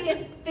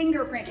Chauncey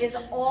fingerprint is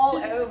all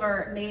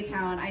over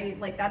Maytown,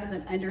 that is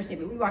an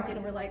understatement. We walked in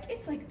and we're like,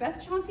 it's like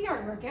Beth Chauncey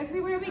artwork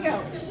everywhere we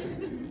go.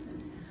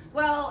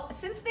 Well,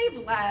 since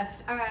they've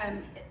left,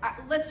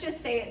 let's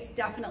just say it's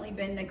definitely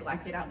been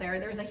neglected out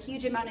there. There's a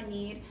huge amount of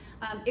need.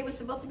 It was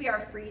supposed to be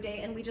our free day,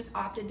 and we just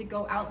opted to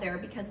go out there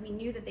because we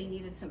knew that they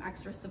needed some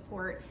extra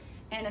support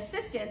and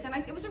assistance. And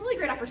it was a really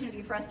great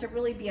opportunity for us to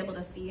really be able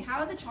to see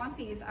how the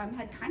Chaunceys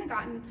had kind of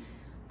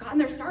gotten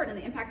their start and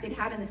the impact they'd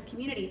had in this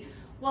community.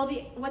 Well,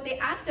 what they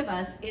asked of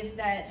us is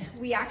that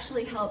we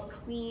actually help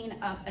clean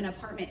up an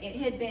apartment. It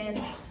had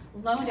been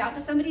loaned out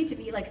to somebody to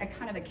be like a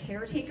kind of a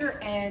caretaker,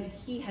 and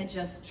he had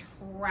just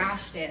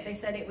trashed it. They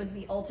said it was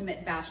the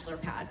ultimate bachelor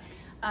pad.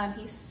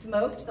 He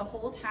smoked the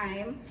whole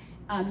time,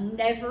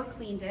 never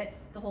cleaned it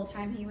the whole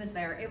time he was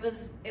there. It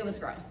was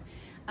gross.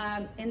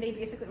 And they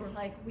basically were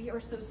like, "We are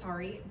so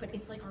sorry, but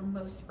it's like our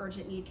most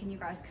urgent need. Can you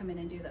guys come in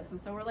and do this?"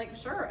 And so we're like,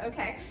 "Sure,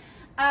 okay."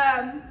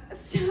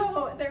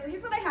 So the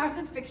reason I have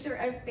this picture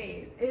of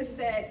Faith is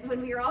that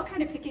when we were all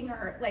kind of picking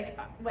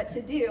what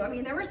to do, I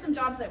mean, there were some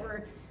jobs that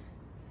were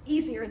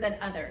easier than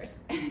others.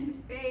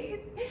 And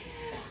Faith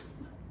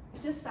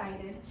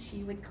decided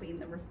she would clean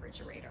the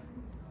refrigerator.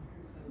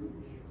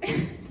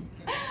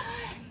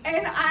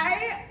 And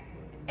I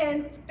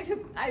mean,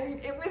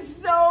 it was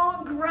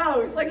so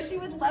gross. Like, she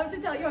would love to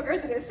tell you how gross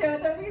it is. So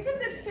the reason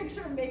this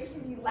picture makes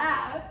me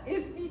laugh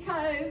is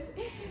because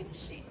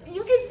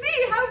you can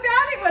see how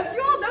bad it was.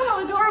 You all know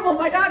how adorable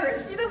my daughter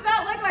is. She does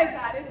not look like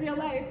that in real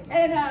life.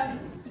 And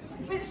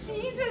but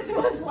she just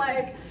was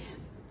like,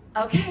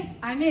 "Okay,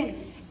 I'm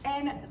in."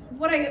 And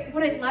what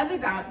I love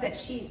about that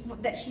she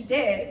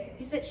did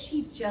is that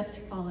she just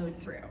followed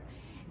through.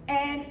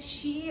 And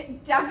she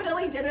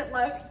definitely didn't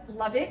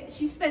love it.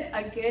 She spent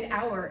a good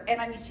hour, and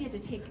I mean, she had to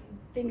take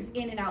things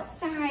in and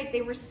outside.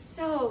 They were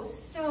so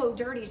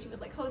dirty. She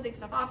was like hosing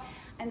stuff off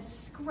and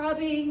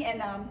scrubbing,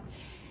 and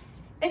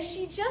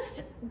she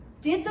just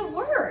did the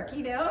work,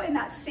 you know, in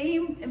that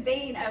same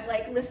vein of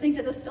like listening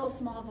to the still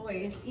small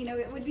voice. You know,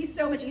 it would be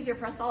so much easier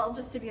for us all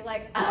just to be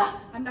like,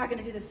 I'm not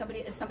gonna do this,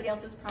 it's somebody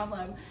else's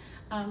problem.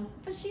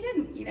 But she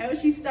didn't, you know,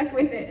 she stuck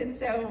with it. And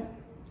so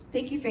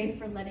thank you, Faith,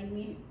 for letting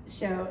me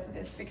show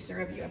this picture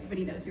of you.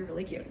 Everybody knows you're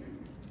really cute.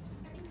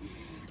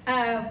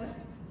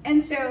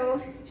 And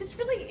so just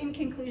really in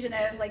conclusion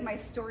of like my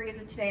stories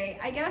of today,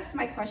 I guess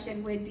my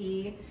question would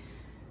be,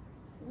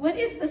 what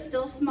is the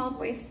still small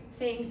voice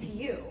saying to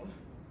you?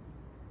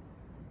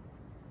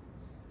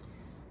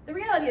 The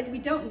reality is we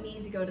don't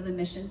need to go to the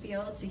mission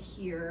field to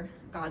hear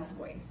God's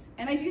voice.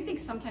 And I do think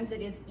sometimes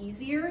it is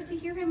easier to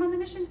hear him on the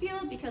mission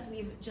field because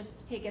we've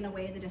just taken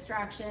away the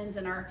distractions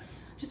and our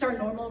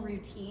normal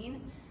routine.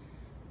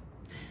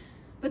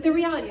 But the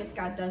reality is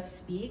God does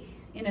speak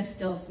in a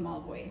still small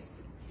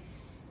voice.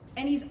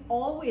 And he's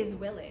always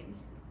willing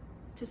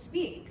to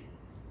speak,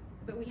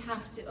 but we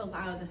have to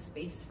allow the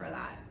space for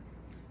that.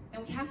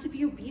 And we have to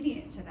be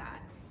obedient to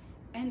that.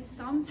 And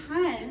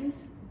sometimes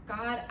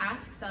God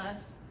asks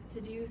us to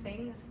do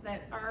things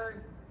that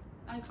are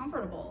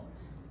uncomfortable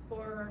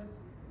or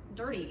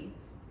dirty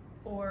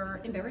or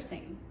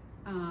embarrassing.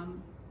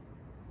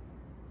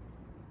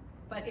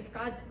 But if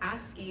God's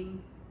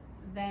asking,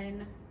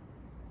 then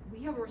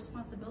we have a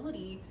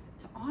responsibility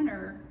to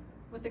honor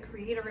what the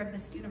creator of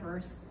this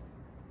universe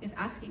is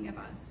asking of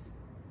us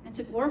and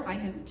to glorify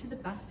him to the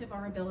best of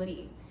our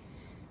ability.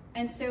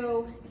 And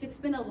so if it's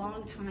been a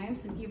long time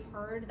since you've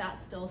heard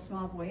that still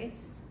small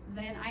voice,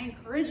 then I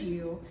encourage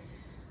you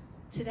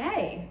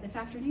today, this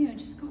afternoon,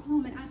 just go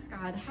home and ask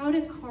God how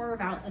to carve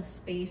out the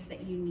space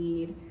that you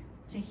need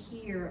to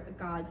hear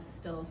God's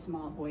still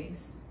small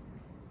voice.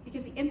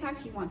 Because the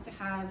impact he wants to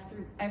have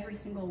through every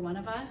single one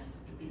of us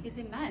is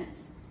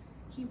immense.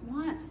 He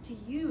wants to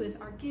use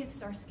our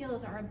gifts, our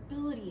skills, our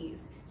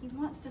abilities. He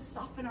wants to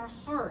soften our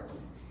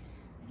hearts.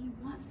 And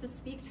he wants to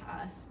speak to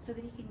us so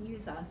that he can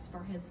use us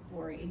for his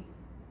glory.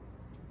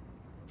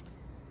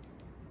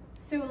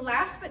 So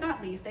last but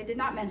not least, I did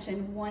not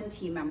mention one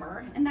team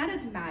member, and that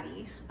is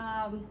Maddie.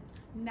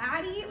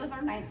 Maddie was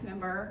our 9th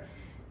member.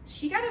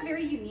 She got a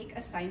very unique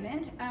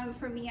assignment.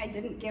 For me, I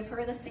didn't give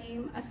her the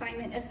same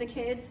assignment as the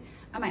kids.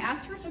 I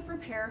asked her to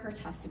prepare her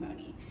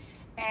testimony.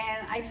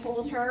 And I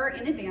told her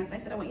in advance, I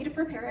said, I want you to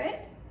prepare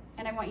it,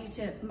 and I want you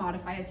to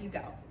modify as you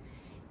go.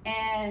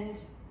 And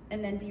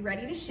then be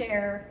ready to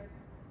share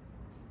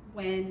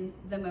when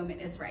the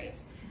moment is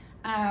right.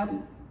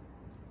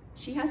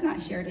 She has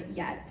not shared it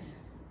yet,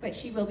 but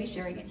she will be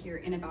sharing it here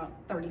in about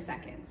 30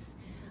 seconds.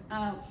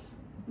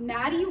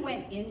 Maddie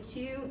went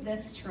into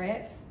this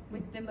trip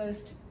with the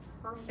most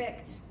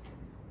perfect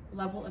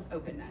level of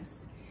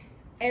openness.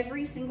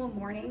 Every single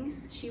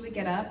morning, she would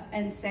get up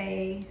and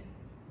say,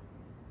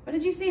 what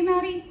did you say,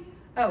 Maddie?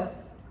 Oh,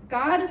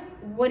 God,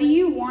 what do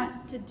you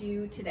want to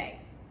do today?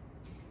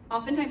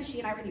 Oftentimes, she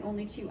and I were the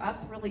only two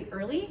up really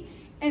early,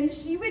 and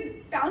she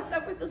would bounce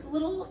up with this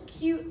little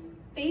cute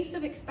face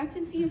of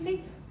expectancy and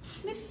say,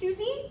 Miss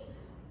Susie,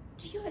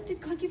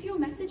 did God give you a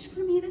message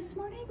for me this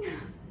morning?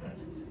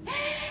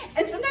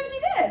 And sometimes he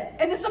did,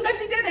 and then sometimes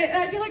he didn't,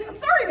 and I'd be like, I'm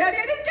sorry, Maddie,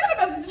 I didn't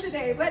get a message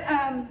today. But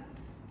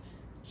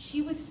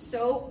she was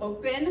so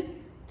open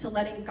to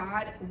letting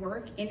God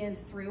work in and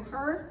through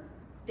her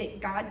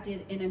that God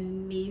did an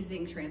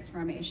amazing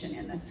transformation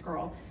in this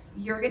girl.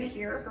 You're gonna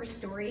hear her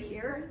story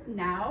here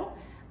now.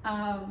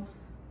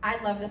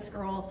 I love this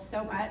girl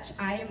so much.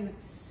 I am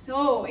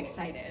so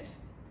excited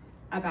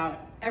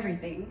about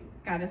everything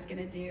God is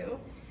gonna do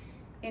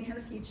in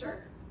her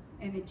future.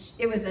 And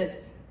it was a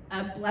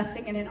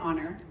blessing and an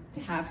honor to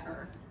have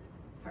her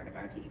part of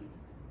our team.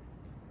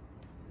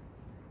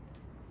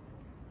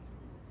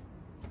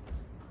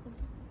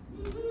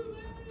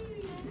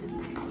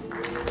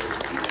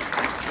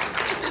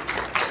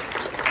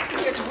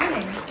 Good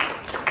morning.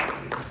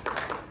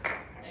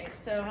 All right,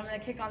 so I'm gonna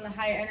kick on the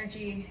high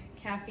energy,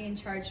 caffeine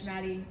charged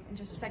Maddie in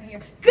just a second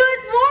here. Good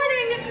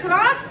morning,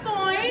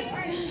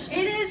 Crosspoint!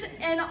 It is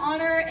an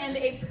honor and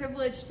a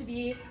privilege to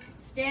be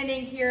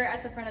standing here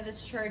at the front of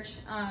this church.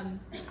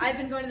 I've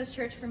been going to this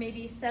church for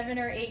maybe 7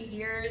 or 8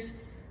 years.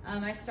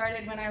 I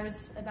started when I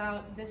was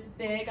about this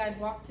big. I'd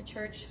walk to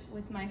church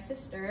with my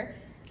sister.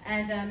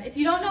 And if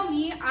you don't know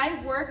me,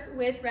 I work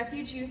with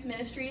Refuge Youth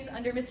Ministries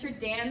under Mr.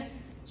 Dan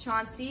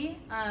Chauncey,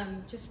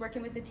 just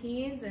working with the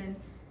teens and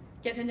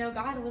getting to know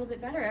God a little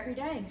bit better every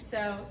day.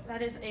 So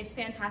that is a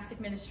fantastic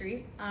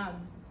ministry.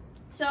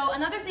 So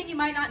another thing you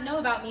might not know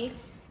about me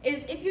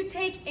is if you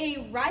take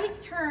a right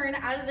turn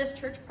out of this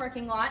church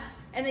parking lot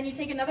and then you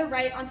take another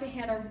right onto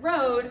Hannah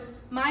Road,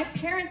 my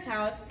parents'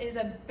 house is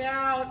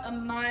about a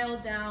mile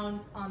down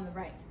on the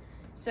right.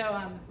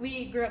 So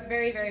we grew up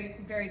very, very,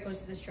 very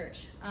close to this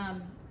church.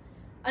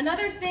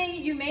 Another thing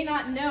you may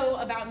not know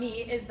about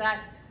me is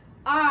that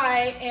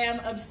I am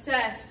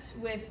obsessed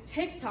with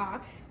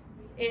TikTok.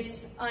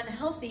 It's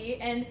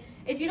unhealthy, and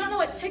If you don't know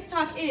what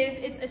TikTok is,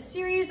 it's a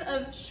series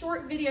of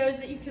short videos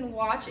that you can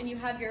watch, and you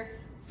have your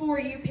For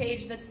You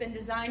page that's been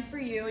designed for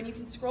you, and you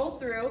can scroll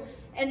through,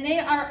 and they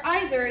are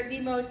either the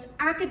most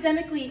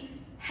academically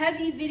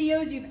heavy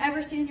videos you've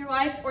ever seen in your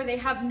life, or they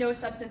have no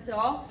substance at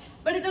all.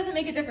 But it doesn't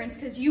make a difference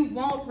because you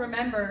won't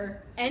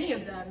remember any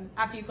of them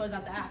after you close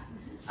out the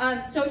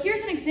app. So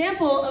here's an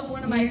example of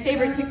one of my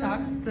favorite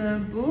TikToks.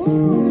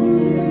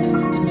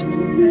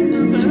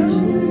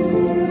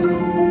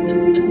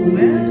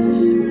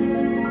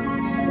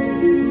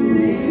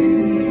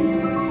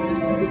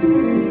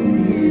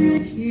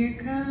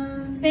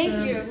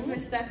 Thank you,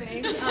 Miss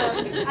Stephanie.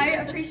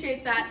 I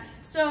appreciate that.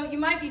 So you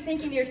might be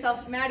thinking to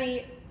yourself,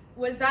 Maddie,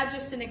 was that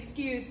just an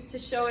excuse to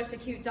show us a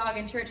cute dog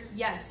in church?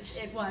 Yes,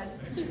 it was.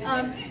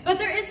 But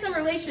there is some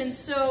relation.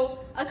 So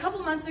a couple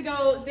months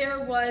ago,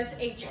 there was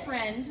a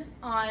trend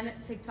on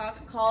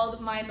TikTok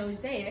called My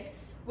Mosaic,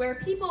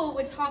 where people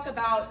would talk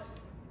about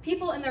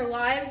people in their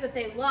lives that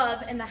they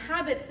love and the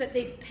habits that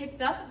they've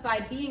picked up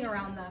by being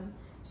around them.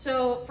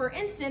 So for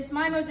instance,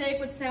 my mosaic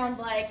would sound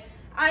like,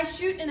 I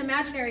shoot an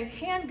imaginary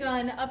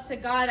handgun up to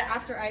God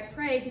after I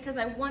pray because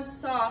I once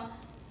saw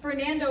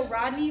Fernando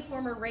Rodney,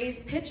 former Rays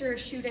pitcher,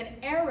 shoot an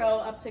arrow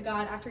up to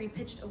God after he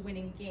pitched a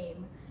winning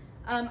game.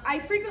 I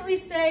frequently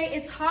say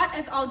it's hot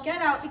as all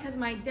get out because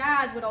my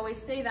dad would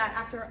always say that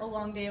after a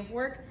long day of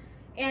work.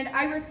 And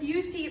I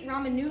refuse to eat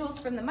ramen noodles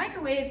from the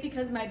microwave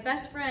because my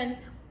best friend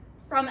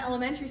from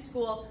elementary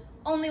school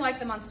only liked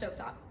them on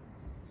stovetop.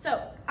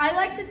 So I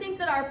like to think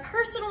that our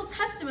personal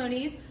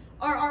testimonies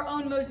are our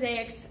own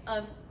mosaics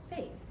of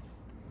faith.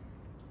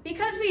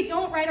 Because we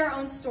don't write our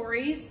own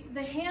stories,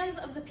 the hands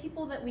of the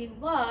people that we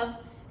love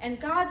and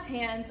God's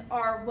hands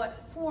are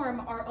what form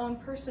our own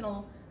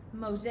personal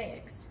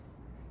mosaics.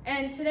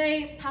 And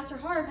today, Pastor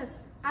Harv has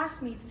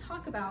asked me to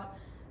talk about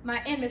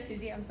and Miss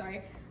Susie, I'm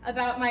sorry,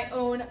 about my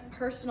own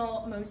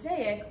personal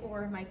mosaic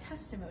or my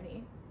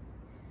testimony.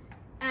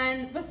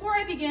 And before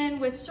I begin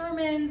with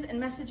sermons and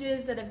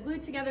messages that have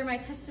glued together my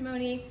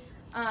testimony,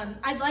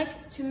 I'd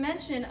like to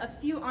mention a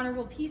few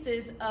honorable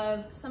pieces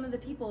of some of the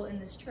people in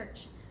this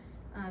church.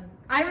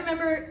 I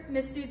remember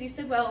Miss Susie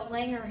Sidwell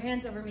laying her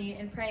hands over me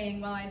and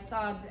praying while I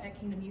sobbed at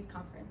Kingdom Youth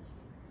Conference.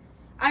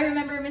 I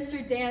remember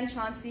Mr. Dan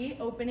Chauncey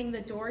opening the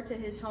door to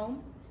his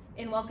home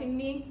and welcoming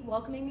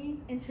me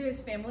into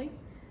his family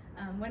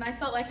when I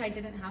felt like I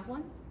didn't have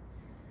one.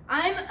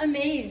 I'm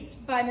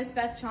amazed by Miss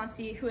Beth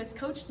Chauncey, who has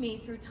coached me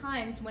through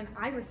times when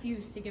I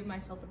refused to give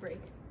myself a break.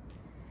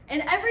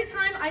 And every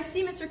time I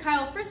see Mr.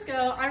 Kyle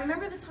Frisco, I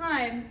remember the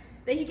time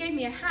that he gave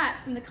me a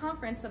hat from the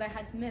conference that I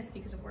had to miss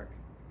because of work.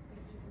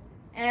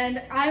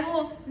 And I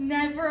will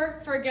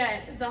never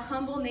forget the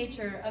humble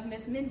nature of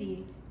Miss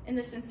Mindy and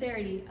the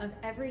sincerity of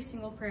every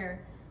single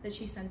prayer that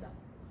she sends up.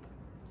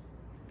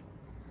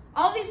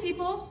 All these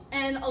people,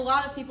 and a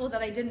lot of people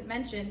that I didn't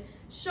mention,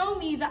 show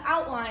me the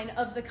outline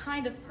of the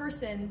kind of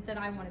person that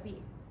I want to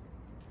be.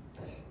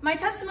 My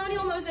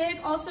testimonial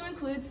mosaic also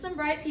includes some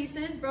bright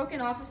pieces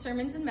broken off of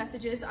sermons and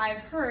messages I've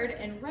heard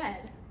and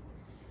read.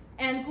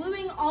 And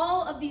gluing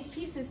all of these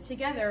pieces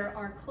together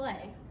are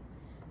clay.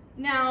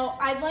 Now,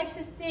 I'd like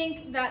to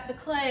think that the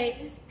clay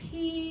is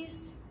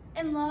peace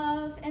and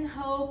love and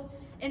hope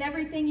and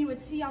everything you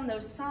would see on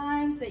those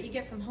signs that you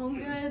get from Home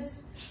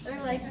Goods.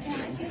 They're like,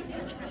 yes.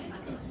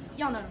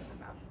 Y'all know what I'm talking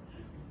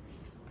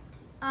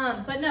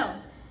about. But no,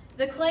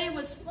 the clay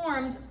was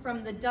formed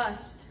from the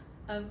dust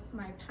of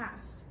my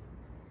past.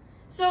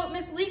 So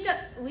Miss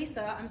Lisa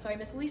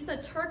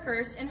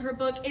Turkhurst, in her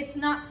book, It's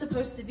Not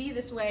Supposed to Be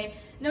This Way,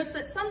 notes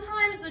that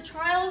sometimes the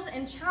trials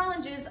and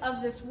challenges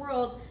of this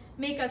world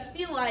make us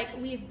feel like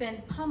we've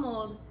been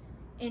pummeled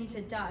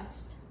into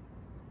dust.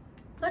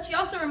 But she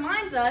also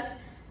reminds us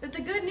that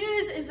the good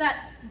news is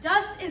that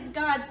dust is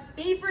God's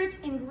favorite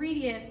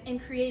ingredient in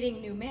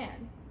creating new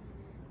man.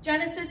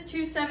 Genesis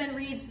 2:7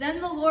 reads, "Then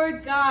the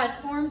Lord God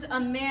formed a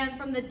man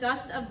from the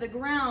dust of the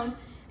ground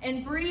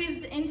and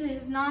breathed into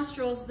his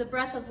nostrils the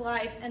breath of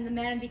life, and the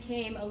man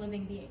became a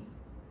living being."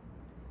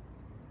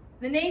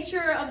 The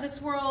nature of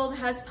this world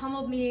has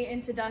pummeled me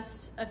into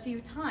dust a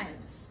few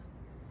times.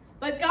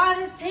 But God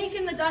has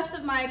taken the dust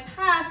of my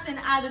past and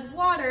added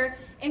water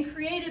and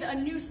created a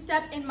new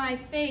step in my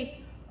faith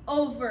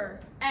over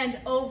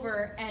and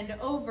over and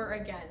over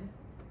again.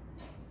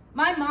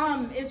 My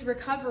mom is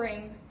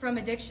recovering from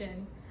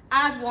addiction.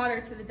 Add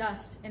water to the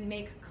dust and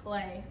make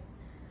clay.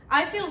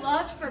 I feel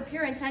loved for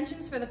pure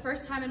intentions for the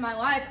first time in my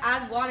life.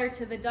 Add water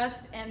to the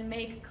dust and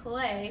make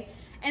clay.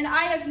 And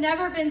I have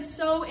never been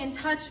so in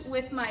touch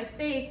with my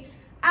faith.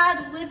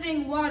 Add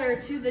living water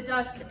to the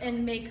dust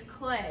and make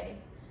clay.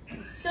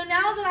 So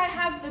now that I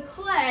have the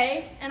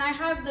clay and I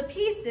have the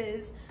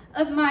pieces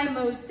of my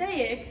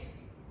mosaic,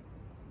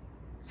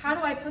 how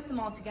do I put them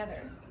all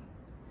together?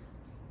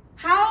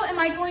 How am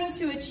I going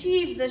to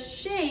achieve the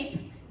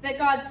shape that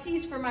God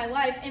sees for my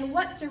life? In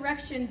what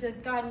direction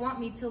does God want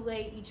me to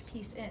lay each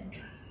piece in?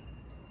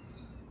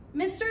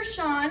 Mr.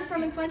 Sean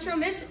from Encuentro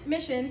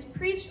Missions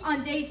preached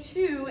on day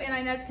 2 in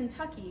Inez,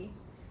 Kentucky,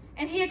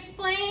 and he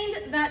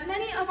explained that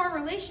many of our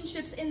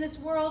relationships in this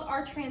world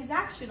are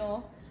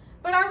transactional,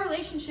 but our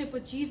relationship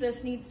with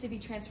Jesus needs to be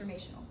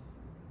transformational.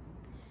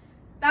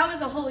 That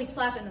was a holy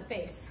slap in the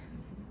face.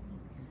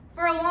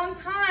 For a long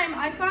time,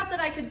 I thought that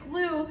I could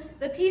glue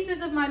the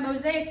pieces of my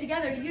mosaic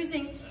together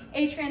using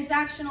a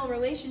transactional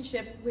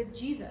relationship with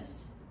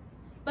Jesus.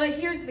 But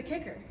here's the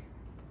kicker.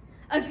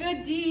 A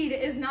good deed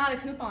is not a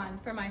coupon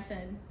for my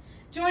sin.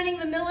 Joining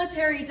the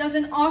military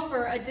doesn't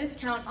offer a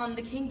discount on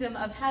the kingdom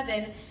of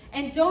heaven,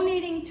 and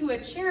donating to a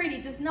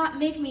charity does not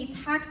make me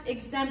tax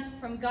exempt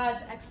from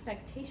God's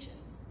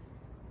expectations.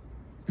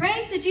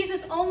 Praying to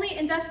Jesus only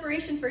in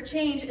desperation for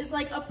change is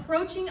like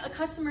approaching a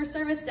customer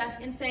service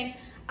desk and saying,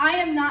 I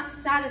am not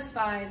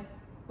satisfied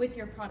with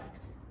your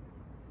product.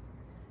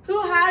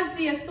 Who has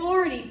the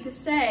authority to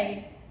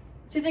say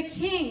to the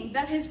King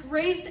that his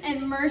grace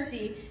and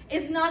mercy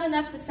is not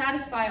enough to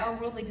satisfy our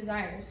worldly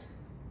desires?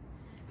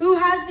 Who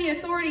has the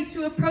authority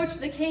to approach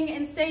the King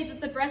and say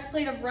that the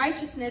breastplate of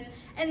righteousness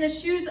and the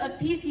shoes of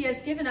peace he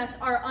has given us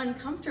are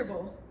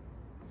uncomfortable?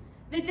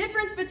 The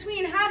difference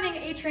between having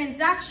a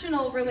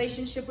transactional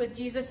relationship with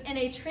Jesus and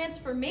a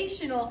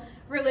transformational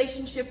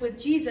relationship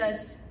with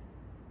Jesus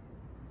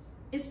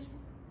is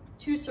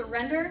to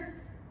surrender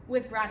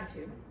with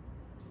gratitude.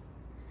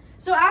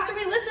 So after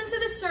we listened to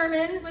the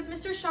sermon with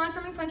Mr. Sean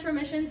from Encuentro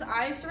Missions,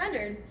 I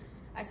surrendered.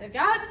 I said,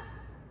 God,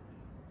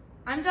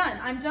 I'm done.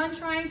 I'm done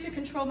trying to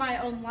control my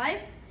own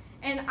life,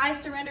 and I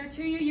surrender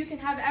to you. You can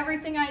have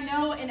everything I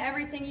know and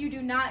everything you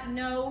do not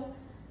know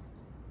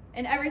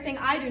and everything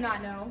I do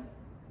not know,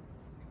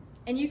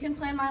 and you can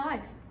plan my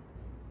life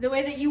the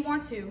way that you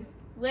want to.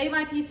 Lay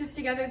my pieces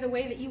together the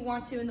way that you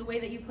want to and the way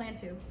that you plan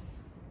to.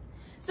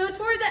 So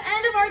toward the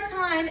end of our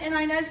time in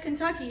Inez,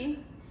 Kentucky,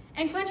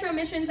 Encuentro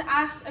Missions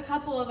asked a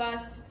couple of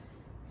us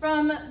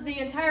from the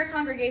entire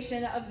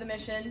congregation of the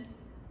mission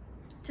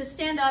to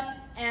stand up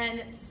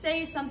and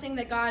say something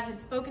that God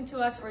had spoken to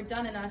us or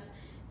done in us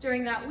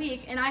during that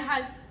week, and I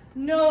had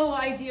no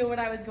idea what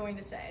I was going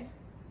to say.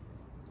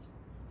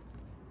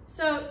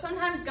 So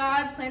sometimes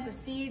God plants a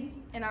seed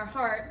in our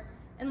heart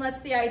and lets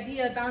the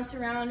idea bounce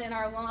around in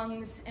our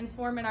lungs and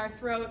form in our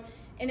throat,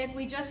 and if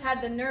we just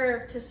had the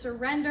nerve to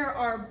surrender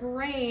our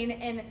brain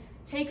and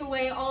take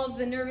away all of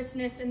the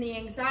nervousness and the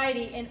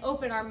anxiety and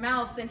open our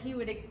mouth, then he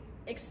would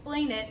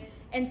explain it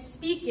and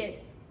speak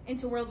it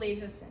into worldly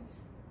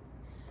existence.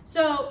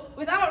 So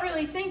without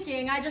really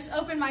thinking, I just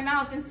opened my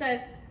mouth and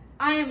said,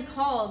 I am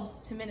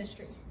called to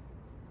ministry.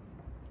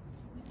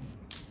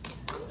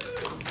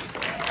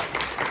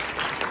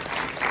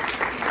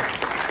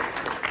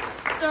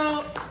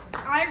 So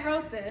I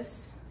wrote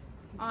this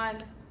on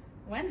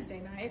Wednesday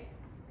night,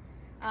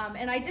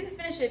 and I didn't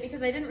finish it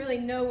because I didn't really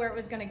know where it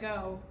was going to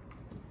go.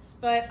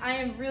 But I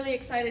am really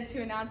excited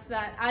to announce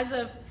that as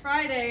of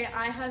Friday,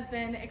 I have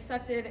been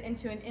accepted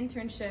into an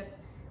internship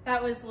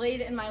that was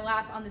laid in my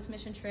lap on this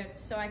mission trip,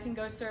 so I can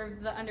go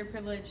serve the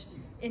underprivileged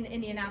in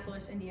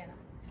Indianapolis, Indiana.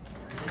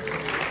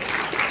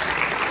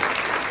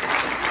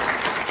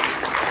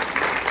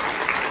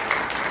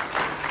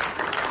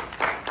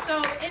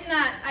 So in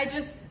that, I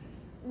just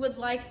would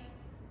like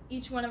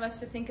each one of us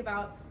to think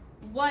about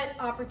what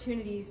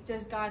opportunities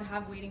does God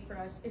have waiting for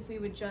us if we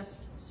would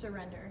just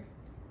surrender.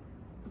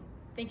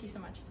 Thank you so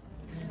much.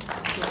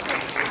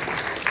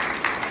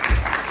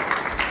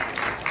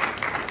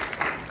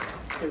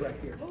 Stay right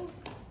here.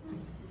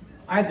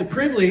 I had the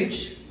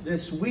privilege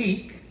this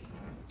week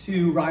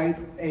to write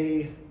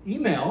an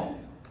email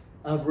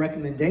of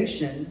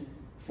recommendation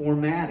for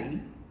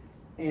Maddie,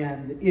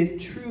 and it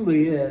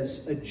truly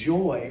is a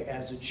joy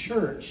as a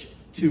church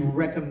to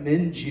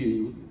recommend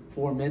you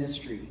for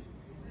ministry.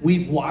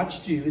 We've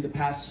watched you the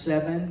past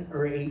 7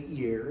 or 8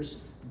 years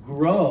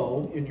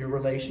grow in your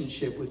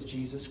relationship with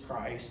Jesus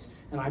Christ,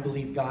 and I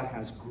believe God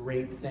has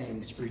great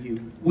things for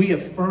you. We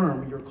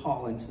affirm your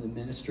call into the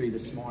ministry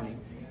this morning.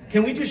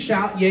 Can we just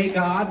shout, yay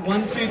God?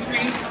 1, 2, 3,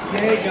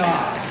 yay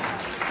God.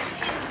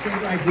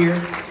 Stand right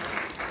here.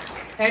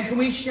 And can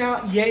we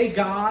shout, yay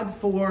God,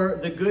 for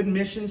the good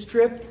missions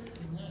trip?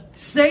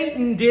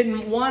 Satan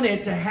didn't want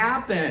it to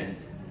happen.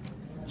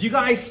 Did you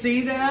guys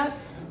see that?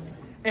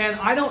 And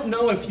I don't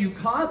know if you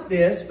caught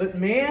this, but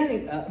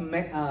Maddie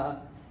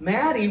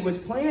was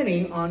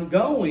planning on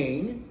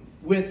going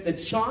with the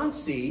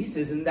Chaunceys,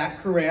 isn't that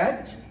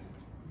correct?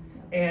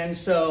 And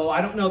so I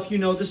don't know if you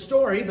know the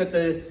story, but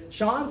the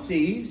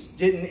Chaunceys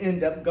didn't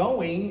end up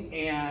going,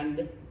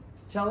 and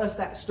tell us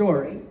that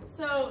story.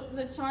 So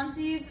the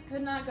Chaunceys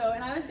could not go,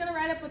 and I was going to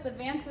ride up with the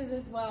Vances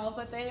as well,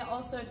 but they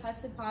also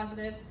tested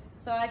positive.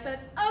 So I said,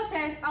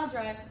 okay, I'll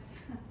drive.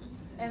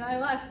 And I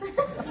left.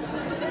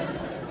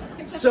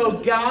 So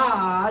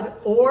God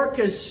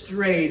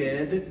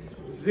orchestrated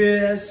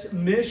this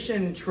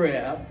mission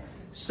trip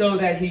so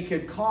that he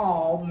could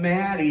call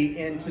Maddie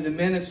into the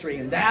ministry.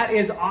 And that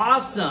is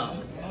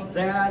awesome.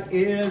 That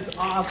is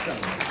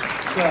awesome.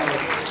 So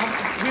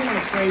we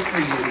want to pray for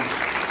you.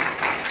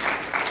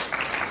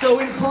 So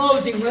in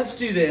closing, let's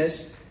do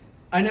this.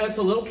 I know it's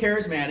a little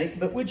charismatic,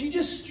 but would you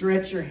just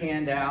stretch your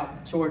hand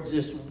out towards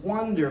this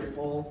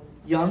wonderful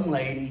young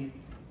lady?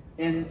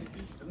 And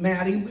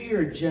Maddie, we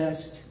are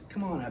just,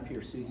 come on up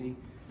here, Susie.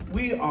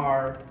 We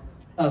are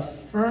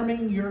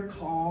affirming your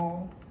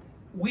call.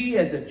 We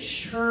as a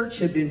church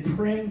have been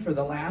praying for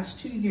the last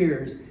 2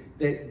 years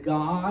that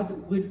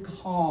God would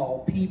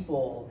call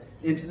people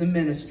into the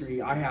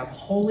ministry. I have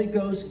Holy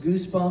Ghost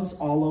goosebumps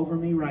all over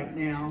me right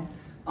now.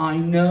 I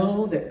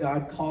know that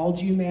God called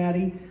you,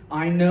 Maddie.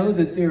 I know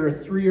that there are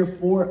 3 or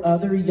 4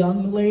 other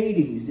young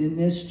ladies in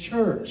this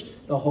church.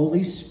 The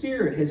Holy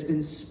Spirit has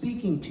been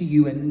speaking to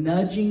you and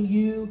nudging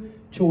you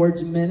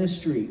towards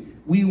ministry.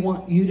 We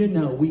want you to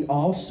know we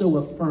also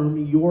affirm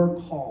your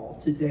call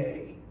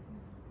today.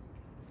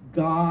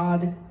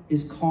 God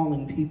is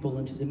calling people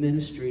into the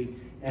ministry,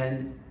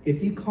 and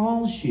if he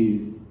calls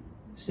you,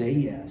 say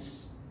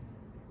yes.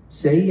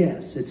 Say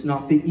yes. It's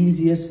not the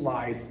easiest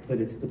life, but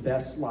it's the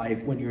best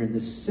life when you're in the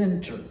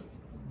center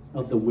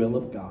of the will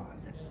of God.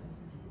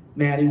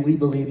 Maddie, we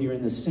believe you're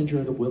in the center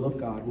of the will of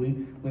God.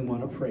 We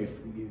want to pray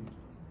for you.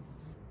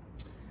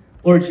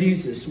 Lord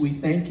Jesus, we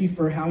thank you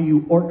for how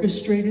you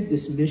orchestrated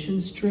this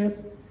missions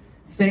trip.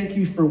 Thank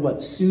you for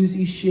what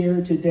Susie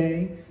shared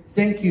today.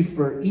 Thank you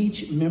for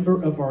each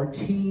member of our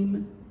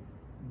team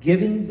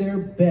giving their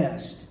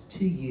best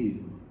to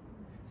you.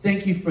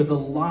 Thank you for the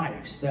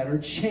lives that are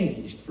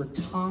changed for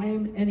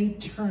time and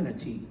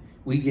eternity.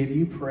 We give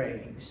you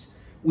praise.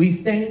 We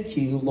thank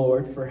you,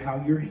 Lord, for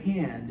how your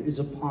hand is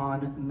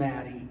upon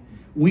Maddie.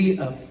 We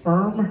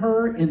affirm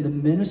her in the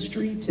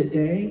ministry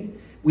today.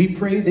 We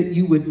pray that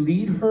you would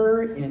lead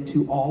her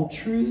into all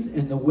truth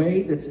in the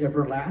way that's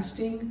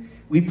everlasting.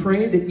 We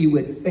pray that you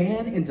would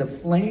fan into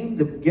flame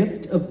the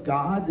gift of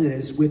God that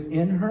is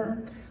within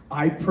her.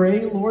 I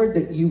pray, Lord,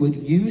 that you would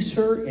use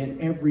her in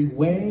every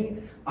way.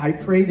 I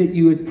pray that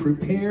you would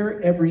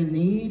prepare every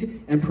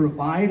need and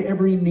provide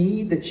every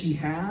need that she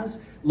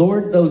has.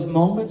 Lord, those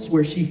moments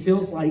where she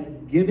feels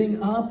like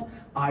giving up,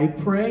 I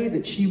pray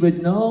that she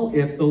would know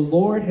if the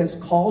Lord has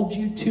called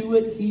you to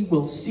it, he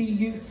will see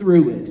you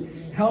through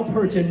it. Help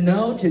her to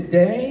know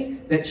today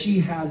that she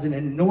has an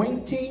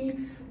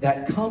anointing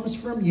that comes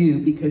from you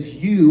because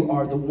you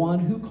are the one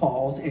who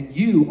calls and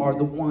you are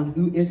the one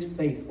who is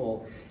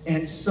faithful.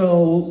 And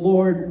so,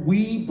 Lord,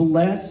 we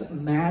bless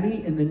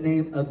Maddie in the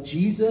name of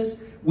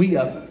Jesus. We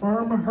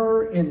affirm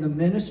her in the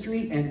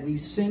ministry and we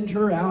send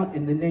her out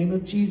in the name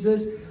of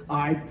Jesus.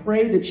 I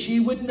pray that she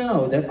would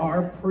know that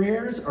our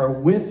prayers are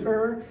with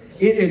her.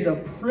 It is a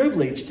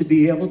privilege to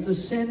be able to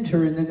send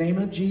her in the name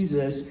of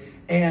Jesus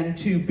and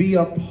to be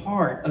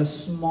a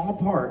small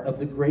part of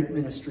the great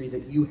ministry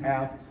that you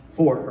have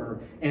for her.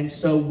 And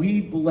so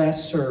we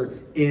bless her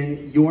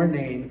in your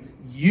name.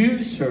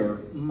 Use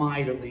her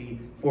mightily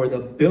for the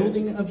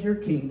building of your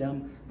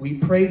kingdom. We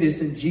pray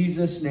this in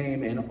Jesus'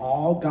 name, and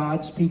all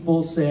God's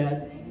people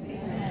said,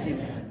 Amen.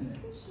 Amen.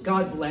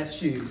 God bless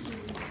you.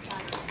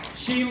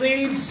 She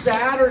leaves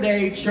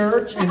Saturday,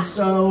 church, and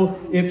so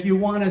if you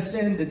want to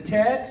send a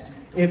text,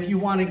 if you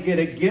want to get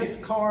a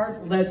gift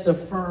card, let's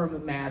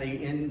affirm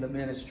Maddie in the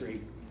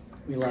ministry.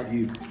 We love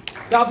you.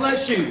 God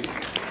bless you.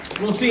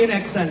 We'll see you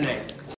next Sunday.